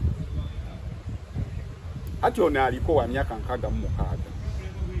 Ati ono aliko wa myaka 66.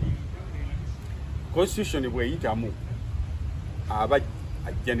 Constitution bweyitamu aba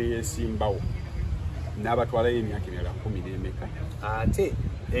ajja ne yeesimbawo n'abatwalayo emyaka 10 n'emeka. Ate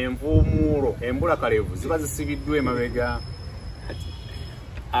envuumuulo embulakalevu ziba zisibiddwa emabega.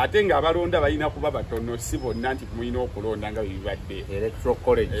 Ate ng'abalonda balina kuba batono, si bonna nti mulina okulonda nga bibadde. Electoral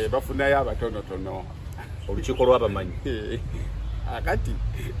College bafunayo abatonotono. Olukiiko lw'abamanyi. Akati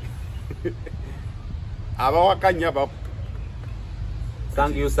Abawakanya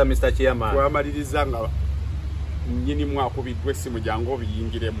Thank you, sir, Mr. Chairman. Twamaliriza nga nnyini mwakubiddwa essimu jangu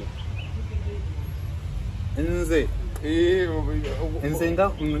obiyingiremu. Nze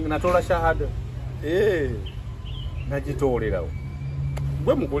nga natola shahada. Nagitoolerawo.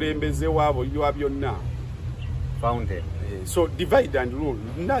 Gwe mukulembeze waabo wa byonna. Fountain. So divide and rule.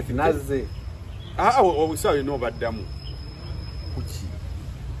 Naze. Obusawe n'obaddamu. Kuki?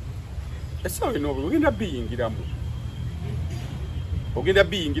 Esawe n'obu ogenda biyingiramu. Ogenda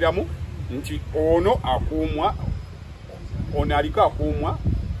biyingiramu nti ono akuumwa, ono aliko akuumwa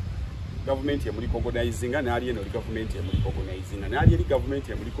government emuli organizinga n'ali eno government emuli organizinga n'ali eri government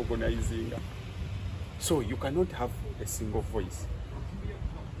emuli organizinga. So you cannot have a single voice.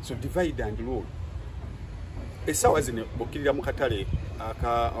 So divide and rule. Esawa zino bokirira mu katale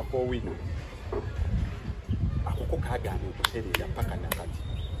ak'owino akoko kaagaana okutereera paka nakati.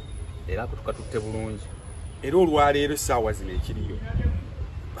 Era tukatutte bulungi. Era olwaleero essaawa zino ekiriyo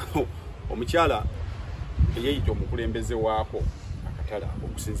omukyala eyeeyita omukulembeze waako akatala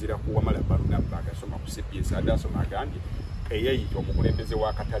okusinziira ku Wamala Barunabba agasoma ku CPS adasoma agambye eyeeyita omukulembeze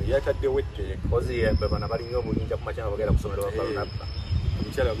w'akatale yataddewo etteeka. Kozi bana balinyo obuyinza ku makyanga bagenda kusomera wa Barunabba.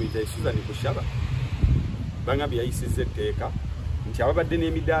 Omukyala guyita Susan Kushaba bangambye yayisizza etteeka nti ababadde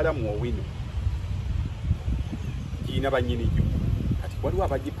n'emidaala mu Owino girina bannyini gyo kati waliwo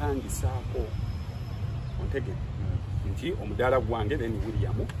abagipangisaako ontege nti omudaala gwange then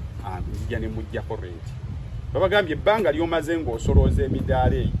William nzija ne mujjako rent. Babagambye ebbanga ly'omaze ng'osolooza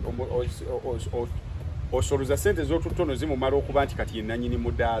emidaala eyo osoloza ssente z'otutono zimumala okuba nti kati ye nannyini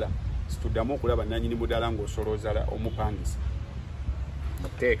mudaala situddamu okulaba nannyini mudaala ng'osolooza omupangisa.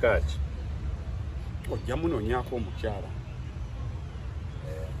 Muteeka ki? Ojja munoonyaako omukyala.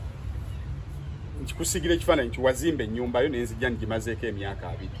 nkikusigira ekifaananyi nti wazimba ennyumba yo nenzijja ngimazeeko emyaka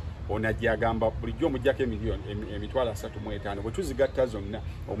 2 onajjagamba bulijjo omujjako emiliyoni emitwalo 35 bwe tuzigatta zonna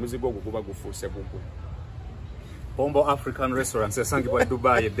omuzigo ogwo guba gufuuse gugwe. Bombo African Restaurants yasangibwa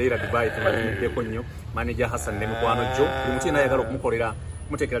Dubai, Deira Dubai tumaliddeko nnyo manager Hassan ne mukwano jo buli mutina ayagala okumukolera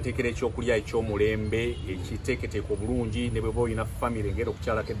muteekerateekera ekyokulya ekyomulembe ekiteeketeeko bulungi ne bwe boyina family ngero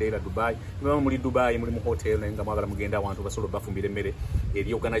okukyala ke Deira Dubai ne muri Dubai muri mu hotel nga mwagala mugenda abantu basolo bafumbira emmere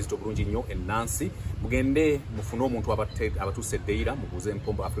eri organized obulungi nnyo Nancy mugende mufune omuntu abatuse Deira mubuze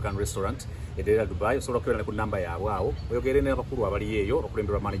Bombo African Restaurant Deira Dubai osobola kubeera ku namba yaabwe awo oyogere n'abakulu abali eyo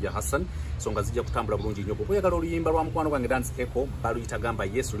okulemberwa manager Hassan so nga zijja kutambula bulungi nnyo bwe oyagala oluyimba lwa mukwano gwange Dance Echo baluyita gamba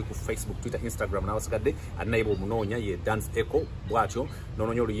yes luli ku Facebook Twitter Instagram n'abasigadde anaibo munoonya ye Dance Echo bwatyo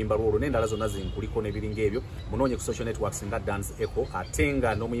nononyo oluyimba lwolwo n'endala zonna zinkuliko n'ebiringa ebyo munoonye ku social networks nga Dance Echo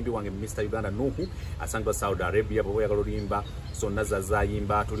atenga n'omuyimbi wange Mr Uganda Nuhu asangibwa Saudi Arabia bwe oyagala oluyimba zonna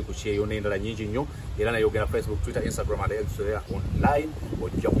zazayimba tuli ku kyeyo n'endala nyingi nnyo era nayogera Facebook Twitter Instagram and elsewhere online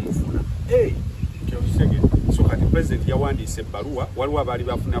ojja kumufuna. Kyosege so kati president yawandiise ebbaluwa waliwo abaali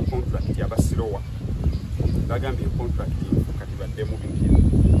bafuna contract yabasirowa bagambye contract kati baddemu bikira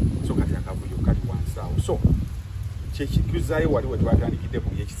so kati akavuyo kati wansaawo so kyekikuzayo waliwo twatandikidde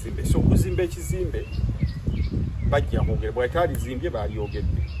buli ekizimbe so okuzimba ekizimbe bajja kwogera bw'ataali zimbye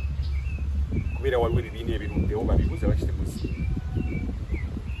baalyogedde kubeera waliwo ebibiina ebiruddewo babibuze bakitemuzimbye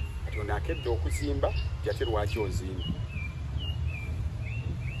kati ono akedde okuzimba jate lwaki ozimba.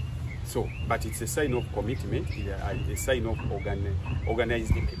 So, but it's a sign of commitment, a sign of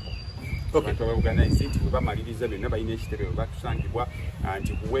organized people. Okay. Abantu organize it, bamaliriza byonna balina ekitebe batusangibwa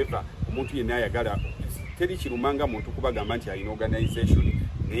nti whoever omuntu yenna ayagala teri kirumanga muntu kubagamba nti alina organization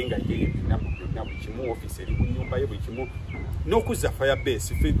naye nga ye byonna buli kimu office eri ku nnyumba ye buli kimu n'okuzza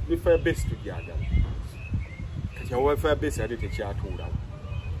firebase ne firebase tugyagala kati awo firebase ate tekyatuulawo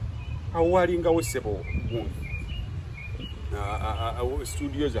awo walingawo ssebo bungi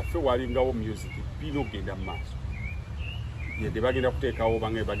studio zaffe walingawo music binogenda mu maaso yedde bagenda kuteekawo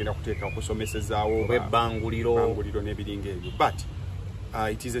bange bagenda kuteeka okusomesezaawo ebbanguliro n'ebiringa ebyo but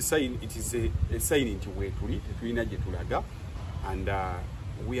it is a sign nti weetuli tetulina gye tulaga and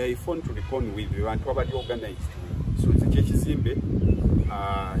we are a phone to reckon with abantu abali organized so kyekizimbe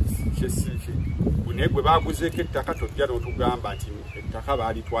naye gwe baguzeeko ettaka tojja n'otugamba nti ettaka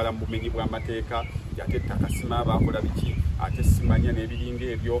baalitwala mu bumenyi bw'amateeka ate ettaka sima bakola biki ate simanya n'ebiringa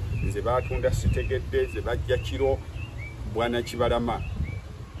ebyo nze baatunda sitegedde ze bajja kiro bwana kibalama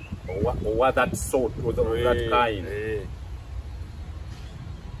or that sort or that kind.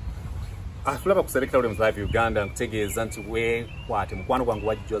 Tulaba kuserekera ule muzaivi Uganda nkutegeeza nti we kwate mukwano gwangu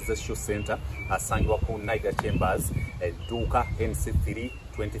wa Joseph Show Center asangibwa ku Niger Chambers edduuka NC3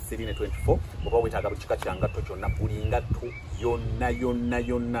 23 ne 24 oba wetaaga bukika kyangatto kyonna buli ngatto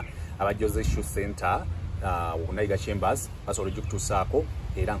yonna aba Joseph Show Center ku Niger Chambers basobola okutuusaako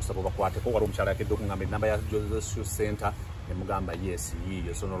era nkusaba bakwateko waliwo omukyala yakedde okungamba ennamba ya Joseph Show Center emugamba yes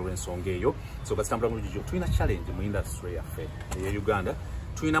yiyo so n'olw'ensonga eyo so kasitambula mu lujjo tulina challenge mu industry yaffe eya Uganda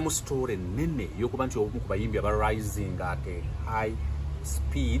tulina mu store nene yokuba nti obumu ku bayimbi aba rising at a high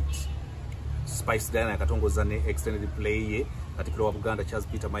speed Spice Diana yakatongoza ne extended play ye Katikkiro wa Buganda Charles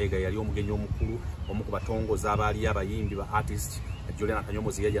Peter Mayiga yali omugenyi omukulu omu ku batongoza abaali abayimbi ba artist Juliana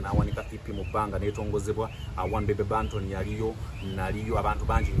Kanyomozi yajja n'awanika EP mu bbanga n'etongozebwa One Baby Banton yaliyo naliyo abantu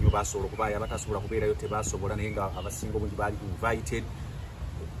bangi nnyo basobola okubaaya batasobola kubeerayo tebasobola naye nga abasinga obungi baali invited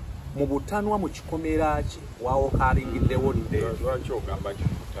mu butanwa mu kikomera kye waawo kaalingiddewo nde lwaki ogamba nti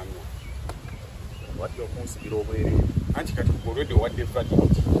butanwa wadde okunsigira obwere anti kati olwedde wadde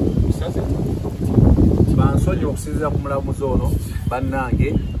validity usaze bansonyi okusinziira ku mulamuzi ono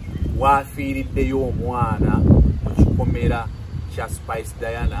bannange waafiiriddeyo omwana mu kikomera kya Spice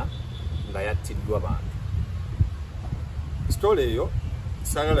Diana nga yattiddwa bantu story eyo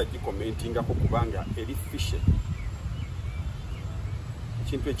sagala gikomentingako kubanga eri fishe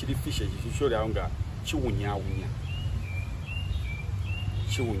ekintu ekiri fishe kikisholeawo nga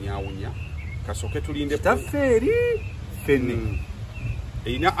kiwunyawunya kasoke tulinde taferi fenne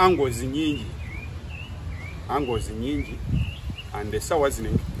erina angles nyingi and esawa zino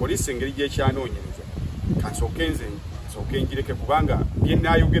poliisi engeri gyekyanoonyereza kasoke nze nsooke njireke kubanga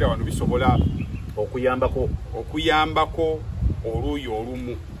byenayogera wano bisobola okuyambako oluuyi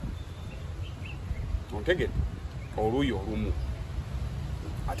olumu ontegedde oluuyi olumu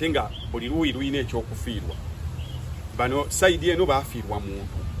ate nga buli luuyi luyina ekyokufiirwa bano saidi eno baafiirwa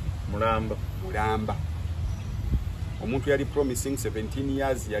muntu mulamba omuntu yali promising 17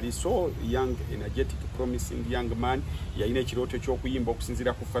 years yali so young energetic promising young man yalina ekirooto ky'okuyimba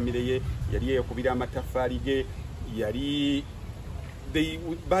okusinziira ku famire ye yali yeekubira amatafaali ge yali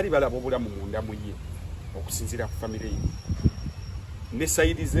bali balaba obulamu munda mu ye okusinziira ku famire ye ne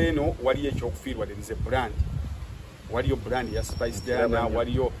sayidi zeeno waliyo ekyokufiirwa there brand waliyo brand ya Spice Diana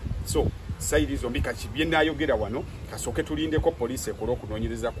waliyo so sayidi zombi kati byenayogera wano kasooke tulindeko poliisi ekola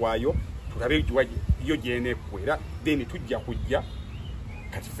okunoonyereza kwayo tulabe yo gyeneekwera then tujja kujja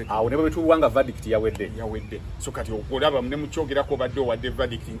awo ne bwe tuwanga verdict yawedde so kati okulaba ne mukyogerako badde owadde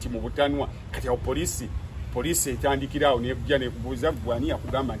verdict nti mu butanwa kati awo poliisi etandikirawo nekujja nekubuuza gwani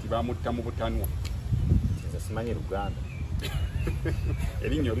yakugamba nti bamutta mu butanwa simanyi Luganda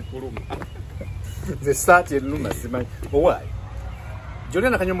erinnya likuluma nze saati ennuma simanyi owaayi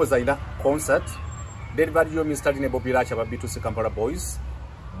Juliana Kanyomozi alina concert delivery yo Mr. ne Bobby Racha ba B2C Kampala Boys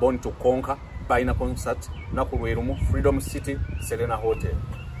Born to Conquer balina concert naku lwerumu Freedom City Serena Hotel.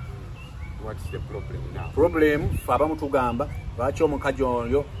 What is the problem now? Problem faba mutugamba lwaki omukaji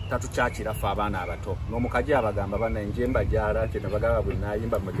oyo tatukyakira fa abaana abato n'omukaji abagamba bana enjemba gyala kye nabagaba bwe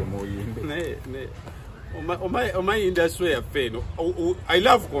nayimba mage muyimbe my industry afeno I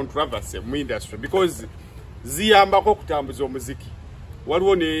love controversy mu industry because ziyambako kutambuza omuziki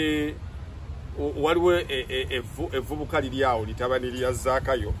waliwo evubuka liryawo litabani lya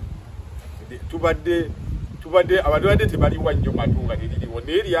Zaakayo tubadde abantu tebaliwa nnyo matunga liririwo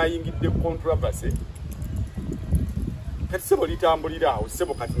naye lyayingidde controversy kati sebo litambulira awo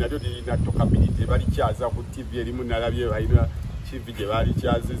sebo kati nalyo lirina tokability balikyaza ku TV erimu nalabye balina TV gye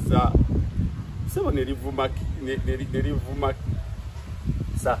balikyazizza sebo nerivuma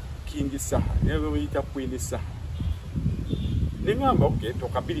sa King Saha newe wiyita Queen Saha nengamba okay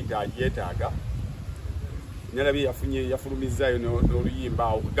tokability agyetaaga nalabye yafulumizaayo n'oluyimba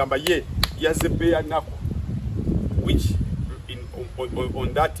awo kugamba ye yazebbeya nako which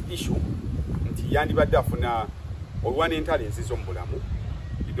on that issue nti yandibadde afuna olwana entalo enzizo mu bulamu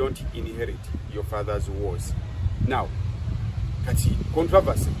you don't inherit your father's wars now kati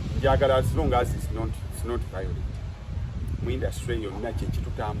controversy njagala as long as it's not violent mu industry yonna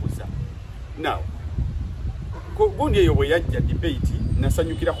kyekitutambuza now gundi eyo bwe yajja debate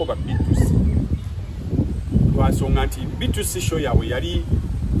nasanyukirako ba B2C lwansonga nti B2C show yawe yali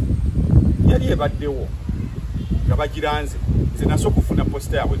ebaddewo nga bagiranze nze naso okufuna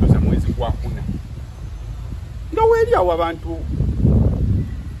posta yawe doza mwezi gwa kuna nga weeri awo abantu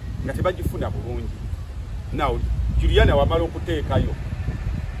nga tebagifuna bulungi now Juliana wamala okuteekayo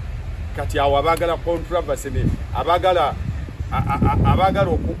kati awo abagala controversy ne abagala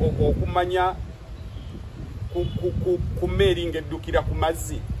okumanya ku meeri ng'eddukira ku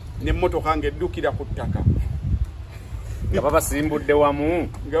mazzi n'emmotoka ng'eddukira ku ttaka nga babasimbudde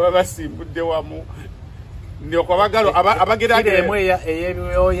wamu ndoko abagera emu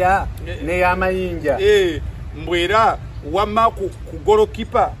ey'ebyoya n'ey'amayinja mbwera wamma ku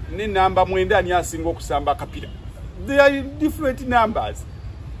golokipa ne namba 9 ani asinga okusamba akapira they are different numbers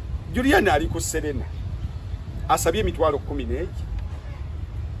Juliana ali ku Serena asabye emitwalo 11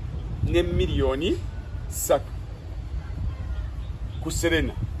 ne miliyoni 3 ku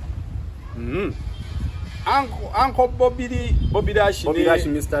Serena Uncle Bobby Rash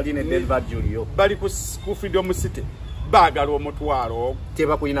Mr. Line Delva Julio bali ku Freedom City bagala omutwalo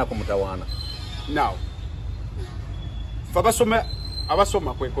teba kuyina ku mutawana now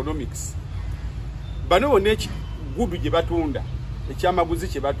abasoma ku economics bano nechi gudu gye batunda ekyamaguzi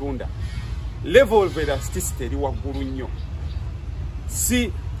kye batunda level of elasticity eri waggulu nnyo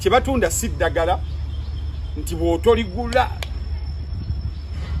si kye batunda si ddagala nti bw'otoligula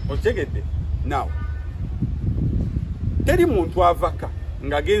otegedde now teri muntu avaka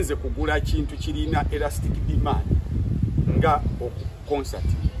nga genze kugula kintu kirina elastic demand nga concert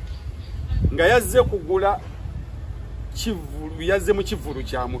nga yazze kugula kivulu yazze mu kivulu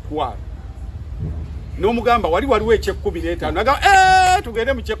kya mutwalo n'omugamba waliwo ekye15 aga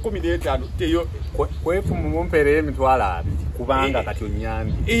tugende mu kye15 teyo kwefu mumumpere emitwalo 2 kubanga kati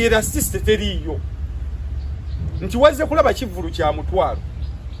onyambi elasticity teriyo nti wazze kulaba kivulu kya mutwalo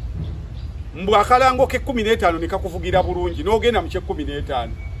mbu akalango ke 15 nikakuvugira bulungi n'ogenda mu kye 15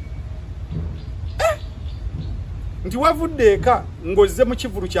 nti wavudde eka ngozze mu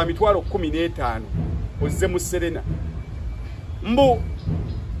kivulu kya mitwalo 15 ozze mu Serena mbu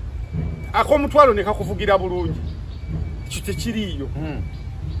akomutwalo nikakuvugira bulungi kite kiriyo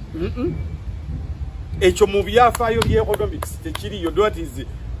ekyo mu byafaayo bya economics tekiriyo that is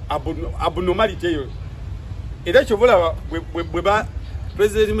abnormality eyo era kyo bulaba bwe ba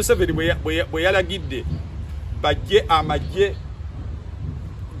President Museveni bwe yalagidde bajje amajje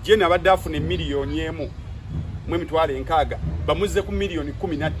je nabadde afune miliyoni emu mu emitwalo 6 bamuzze ku miliyoni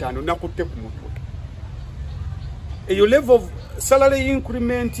 15 nakutte ku mutwe eyo level of salary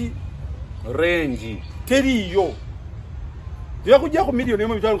increment range teriyo Tuyakujja ku milioni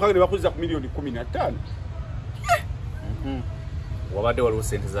mu bitano kagere bakuza ku milioni 15. Wabadde waliwo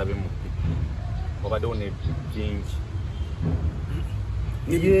sente zabimu. Wabadde one bingi.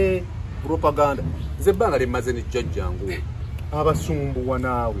 Niye propaganda. Nze banga limaze ni jjajjangu. Abasumbuwa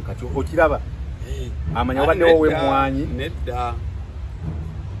naawe kati okiraba. Amanya wabadde wowe mwanyi nedda.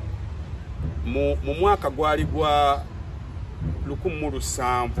 Mu mwaka gwali gwa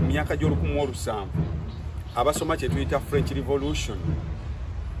 1700 myaka gyo 1700 abasoma kye tuyita French Revolution.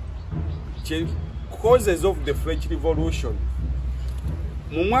 Causes of the French Revolution.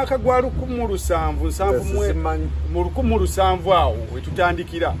 Mu mwaka gwa 1770 awo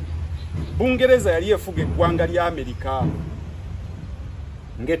wetutandikira Bungereza yali efuga eggwanga lya Amerika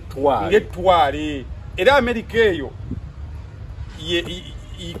ngetwale era Amerika eyo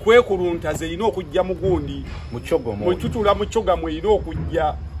ikwekuluntaze ino okujja mugundi mututula muchoga mwe ino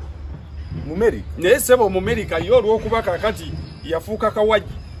okujja mu Amerika naye sebo mu Amerika yo olwokuba kakati yafuuka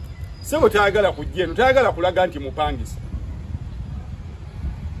kawaji sebo tayagala kujja eno tayagala kulaga nti mupangisa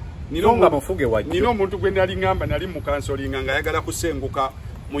nilonga mufuge wajjo nino omuntu gwe nali ngamba nali mu kansolinga nga yagala kusenguka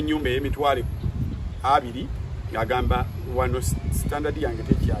mu nyumba y'emitwale 2 yagamba wano standard yange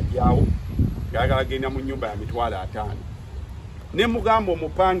tekyajyawo yagala genda mu nyumba ya mitwale 5 ne mugambo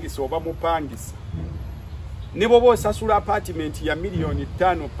mupangisa oba mupangisa ne bobo osasula apartment ya milioni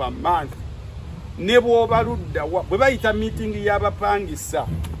 5 per month ne bwoba ludda bwe bayita meeting y'abapangisa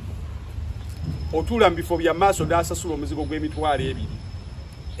otula mbifo bya maaso n'asasula omuzigo gw'emitwale 2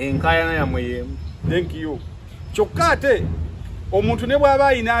 enkayana ya mweyemu. Thank you. Chokate omuntu ne bwaba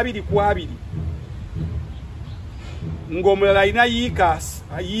ayina 2 ku 2 ng'omulala ayina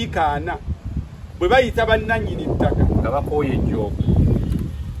yiikaana bwe bayita bannannyini ttaka nga bakooye ejjoogo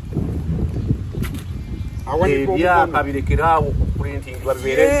awanika birekeraawo ku printing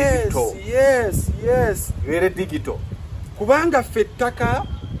babibeere digito. Yes. Bibeere digito kubanga ffe ettaka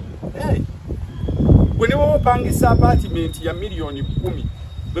gwe ne bwoba opangisa apartment ya milioni 10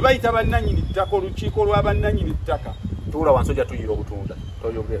 bwe bayita bannannyini ttaka olukiiko lw'abannannyini ttaka tuula wansi ojja tuyira obutunda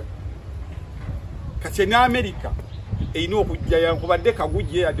toyogera kati n'Amerika erina okujja yankubadde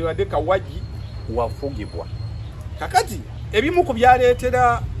kagujje yadde kawaji wafugibwa kakati ebimu ku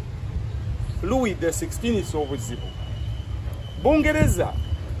byaleetera Louis the 16th obuzibu Bungereza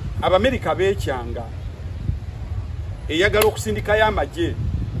Abamerika beekyanga eyagala okusindikayo amagye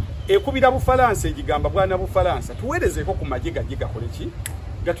ekubira Bufalansa egigamba bwana Bufalansa tuweerezeko ku magye gakole ki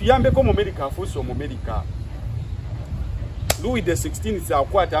gatuyambeko mu Amerika afuuse mu Amerika. Louis the 16th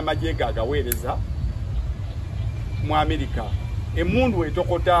akwata amagye agaweereza mu Amerika emundu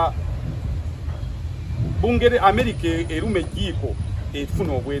etokota Amerika eruma ejjiiko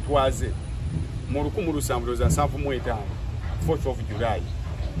efuna obwetwaze mu 1775 4th of July.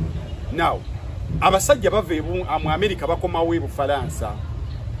 Now abasajja bava mu Amerika bakomawo Bufalansa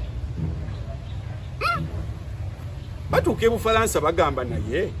batuuka Bufalansa bagamba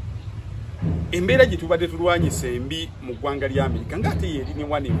naye embeera gye tubadde tulwanyisa embi mu ggwanga lya Amerika ng'ate yeri ne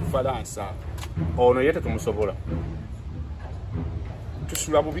wano Bufalansa ono ye tetumusobola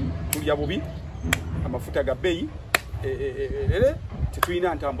tusula bubi tulya bubi amafuta ga bbeeyi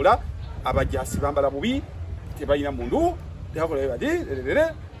tetulina ntambula abajjaasi bambala bubi tebalina mundu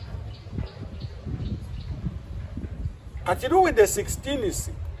kati Louis the 16th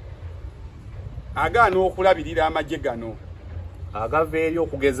agaana okulabirira amagye gano agava eri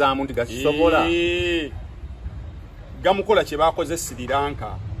okugezaamu nti gakisobola gamukola kye bakoze Sri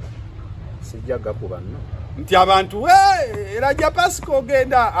Lanka sijja gakuba nno nti abantu era ja Pasco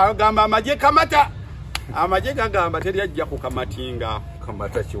ogenda agamba amagye kamata amagye gagamba teri ajja ku kamatinga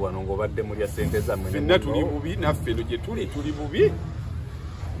kamata kiwano ng'obadde mulya sente zammwe fenna tuli bubi naffe no gye tuli bubi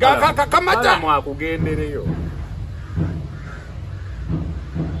kamata mwakugendereyo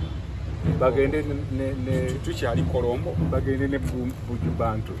bagende ne tukyali Kolombo bagende ne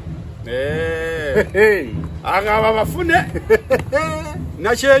Bujubantu agaba bafune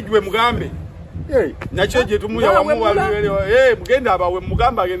nakyejwe mugambe nakyo gye tumuya wamuwalire mugenda abawe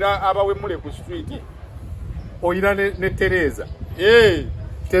mugamba agenda abawe mule ku street oyina ne Tereza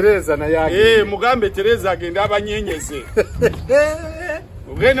Tereza naye mugambe Tereza agenda abanyenyeze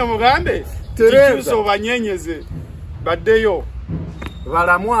ugenda mugambe Tereza obanyenyeze baddeyo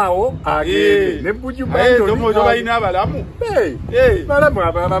balamwawo agende ne Bujubantu tomo balina abalamu balamu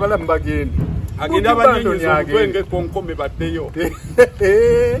abalamu bagende agenda abanyenyeze okutwenge konkome baddeyo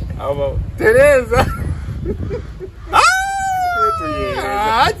Tereza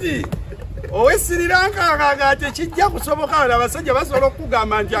ati owe Sri Lanka agate kijja kusoboka abasajja basobola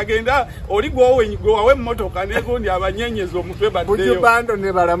okugamba nti agenda oli gwowe emmotoka negundi abanyenyeze omutwe baddeyo Bujubantu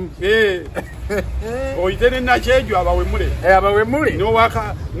ne balamu oyitene nachejo abawemule abawemule no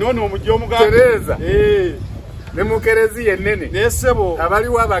waka nono omujomuga Tereza ne mukerezi yenene nesebo abali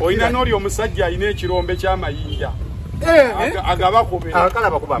wabakira oyina noli omusajja ine ekirombe kyamayinja agabakobe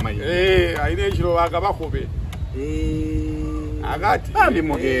akala bakuba amayinja ayine ekirombe agabakobe agati bambi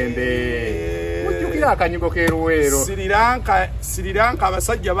mugende mujjukira akanyigo keruwero Sri Lanka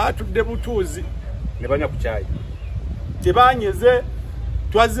abasajja batudde butuuzi ne banya ku chai tebanyeze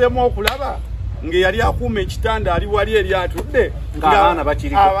twazeemu okulaba ngeyali akuuma ekitanda ali wali eri atudde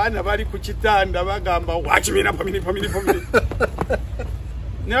abaana bali ku kitanda bagamba wakimina pamini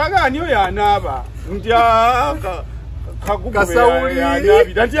ne bagamba niyo yanaaba ndyaka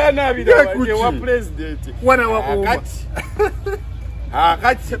kagugubeyanabira president wana wakuuma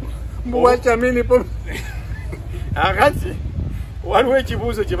akati mbuwachamini akati waliwo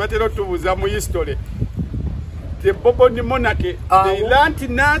ekibuuzo kye batera otubuuza mu history. The Bourbon monarchy, they learned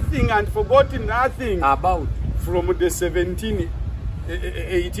nothing and forgot nothing about from the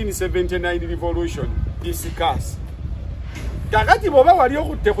 1879 revolution. Discuss. Kakati boba wali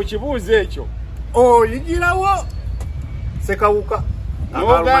okutte ku kibuuzo ekyo. Yigirawo sekawuka.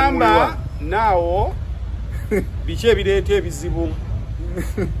 Nogamba naawo biki ebireeta ebizibu.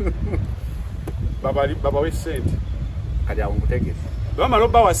 Babawe ssente. Kati awo ngutegese. Bamala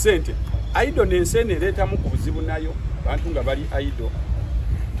obbawa ssente. Aido nensene leta mu kubuzibu nayo bantu nga bali aido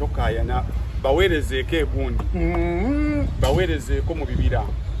tokayana bawerezeeko egundi bawerezeeko mu bibira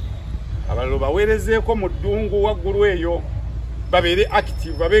abalalo bawerezeeko mu ddungu waggulu eyo babeere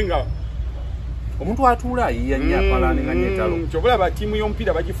active babenga omuntu atuula yiyanya apalani nga nyetalo kyobulaba tiimu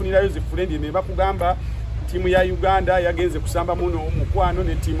y'omupiira bagifunirayo zifulendi ne bakugamba tiimu ya Uganda yagenze kusamba muno omukwano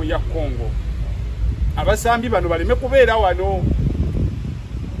ne tiimu ya Congo abasambi bano baleme kubeera wano.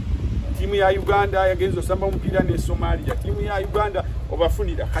 Timu ya Uganda yagenzo osamba omupiira ne Somalia. Timu ya Uganda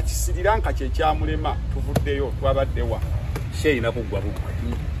obafunira kati Sri Lanka kye kyamulema tuvuddeyo twabaddewa. Shey nakugwa bugwa.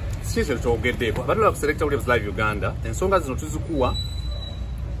 Sisi twogeddeeko. Abadala ku Selector Williams Live Uganda. Ensonga zino tuzikuwa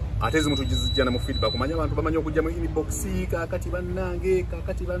ate ezimu tugizijjana mu feedback. Kumanya abantu bamanyi okujja mu inbox kakati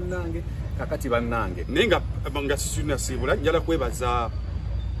bannange. Nenga sisuna sibula njala kwebaza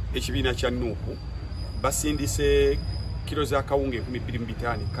ekibiina kya Nuupu basindise kilo za kawunga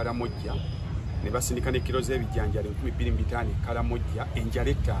 225 Karamoja ne basindika ne kilo z'ebijjanjalo 225 Karamoja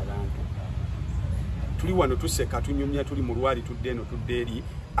enjaletta abantu tuli wano tuseka tunyumya tuli mu lwali tuddeno tuddeeri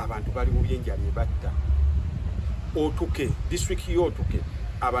abantu bali mu byenjalo batta otuke district yotuke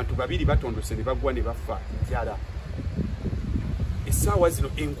abantu babiri batondose ne bagwa ne bafa njala essaawa zino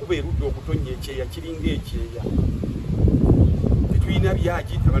enkuba erudde okutonnya ekyeya kiringa ekyeya tetulina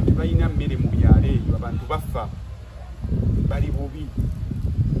byagi abantu balina mmere mu byalo eyo abantu bafa bali bubi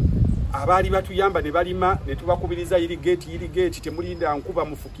abali batuyamba ne balima ne tubakubiriza irigate temulinda nkuba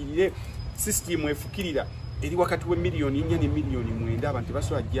mufukirire system efukirira eri wakati we milioni 4 ne milioni 9 abantu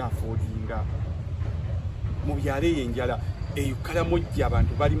basobola gyafodinga mu byalo enjala eyo Karamoja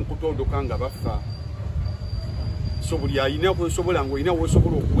abantu bali mu kutondoka nga bafa so buli ayina kusobola ngo ina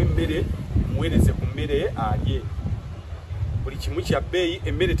wosobola okuwembere muwereze ku mmere alye buli kimu kya beeyi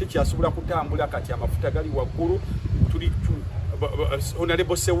emmere tekyasobola kutambula kati amafuta gali waggulu tuli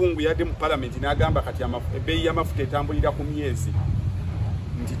Honorable Sewungu yadde mu parliament n'agamba kati ebbeeyi y'amafuta etambulira ku myezi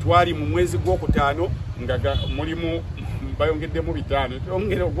nti twali mu mwezi gw'okutaano nga mulimu bayongeddemu 5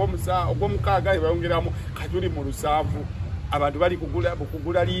 twongera ogw'omukaaga bayongeramu katuli mu 7 abantu bali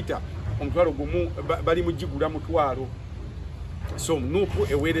kugula liita omutwalo gumu bali mugigula mutwalo so Nuupu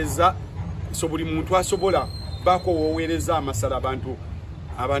ewereza so buli muntu asobola bako wowereza amasala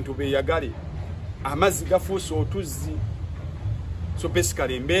abantu beyagale amazzi gafuuse otuzzi so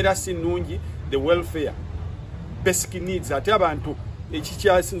basically embeera si nnungi the welfare basic needs ate abantu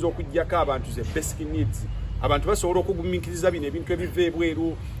ekikyasinza okujjako abantu ze basic needs abantu basobola okugumikiriza bino ebintu ebiva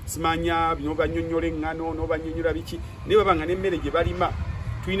ebweru simanya bino banyonnyola eŋŋano n'obanyonnyola biki naye babanga n'emmere gye balima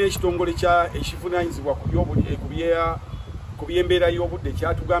tulina ekitongole ekivunanyizibwa ku by'embeera y'obudde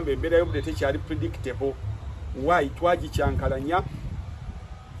kyatugamba embeera y'obudde tekyali predictable why twagikyankalanya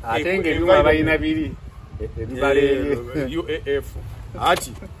ate ng'ebimu abalina biri UAF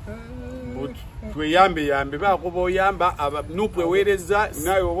ati tweyambe bakuba oyamba Nuupu eweereza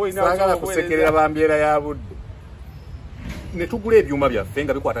naye oba olina kusekerera bambeera ya budde ne tugula ebyuma byaffe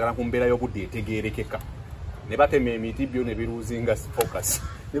nga bikwatagana ku mbeera y'obudde etegeerekeka ne batema emiti byo ne biruzinga focus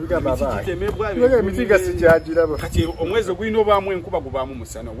emiti nga sikyagiraba kati omwezi ogulina obaamu enkuba gubaamu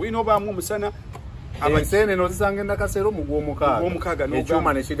omusana ensene nozisanga endakasero mu gw'omukaaga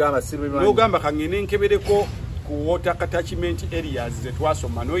ekyuma nekigamba sibimanyi n'ogamba kangende nkebereko ku water catchment areas ze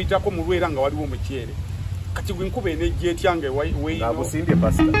twasoma n'oyitako mu Lwera nga waliwo omukyere kati gwe nkuba enejja etya nga weeyino abusimbye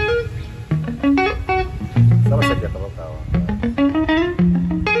pasita Saba sajja kabaka wa.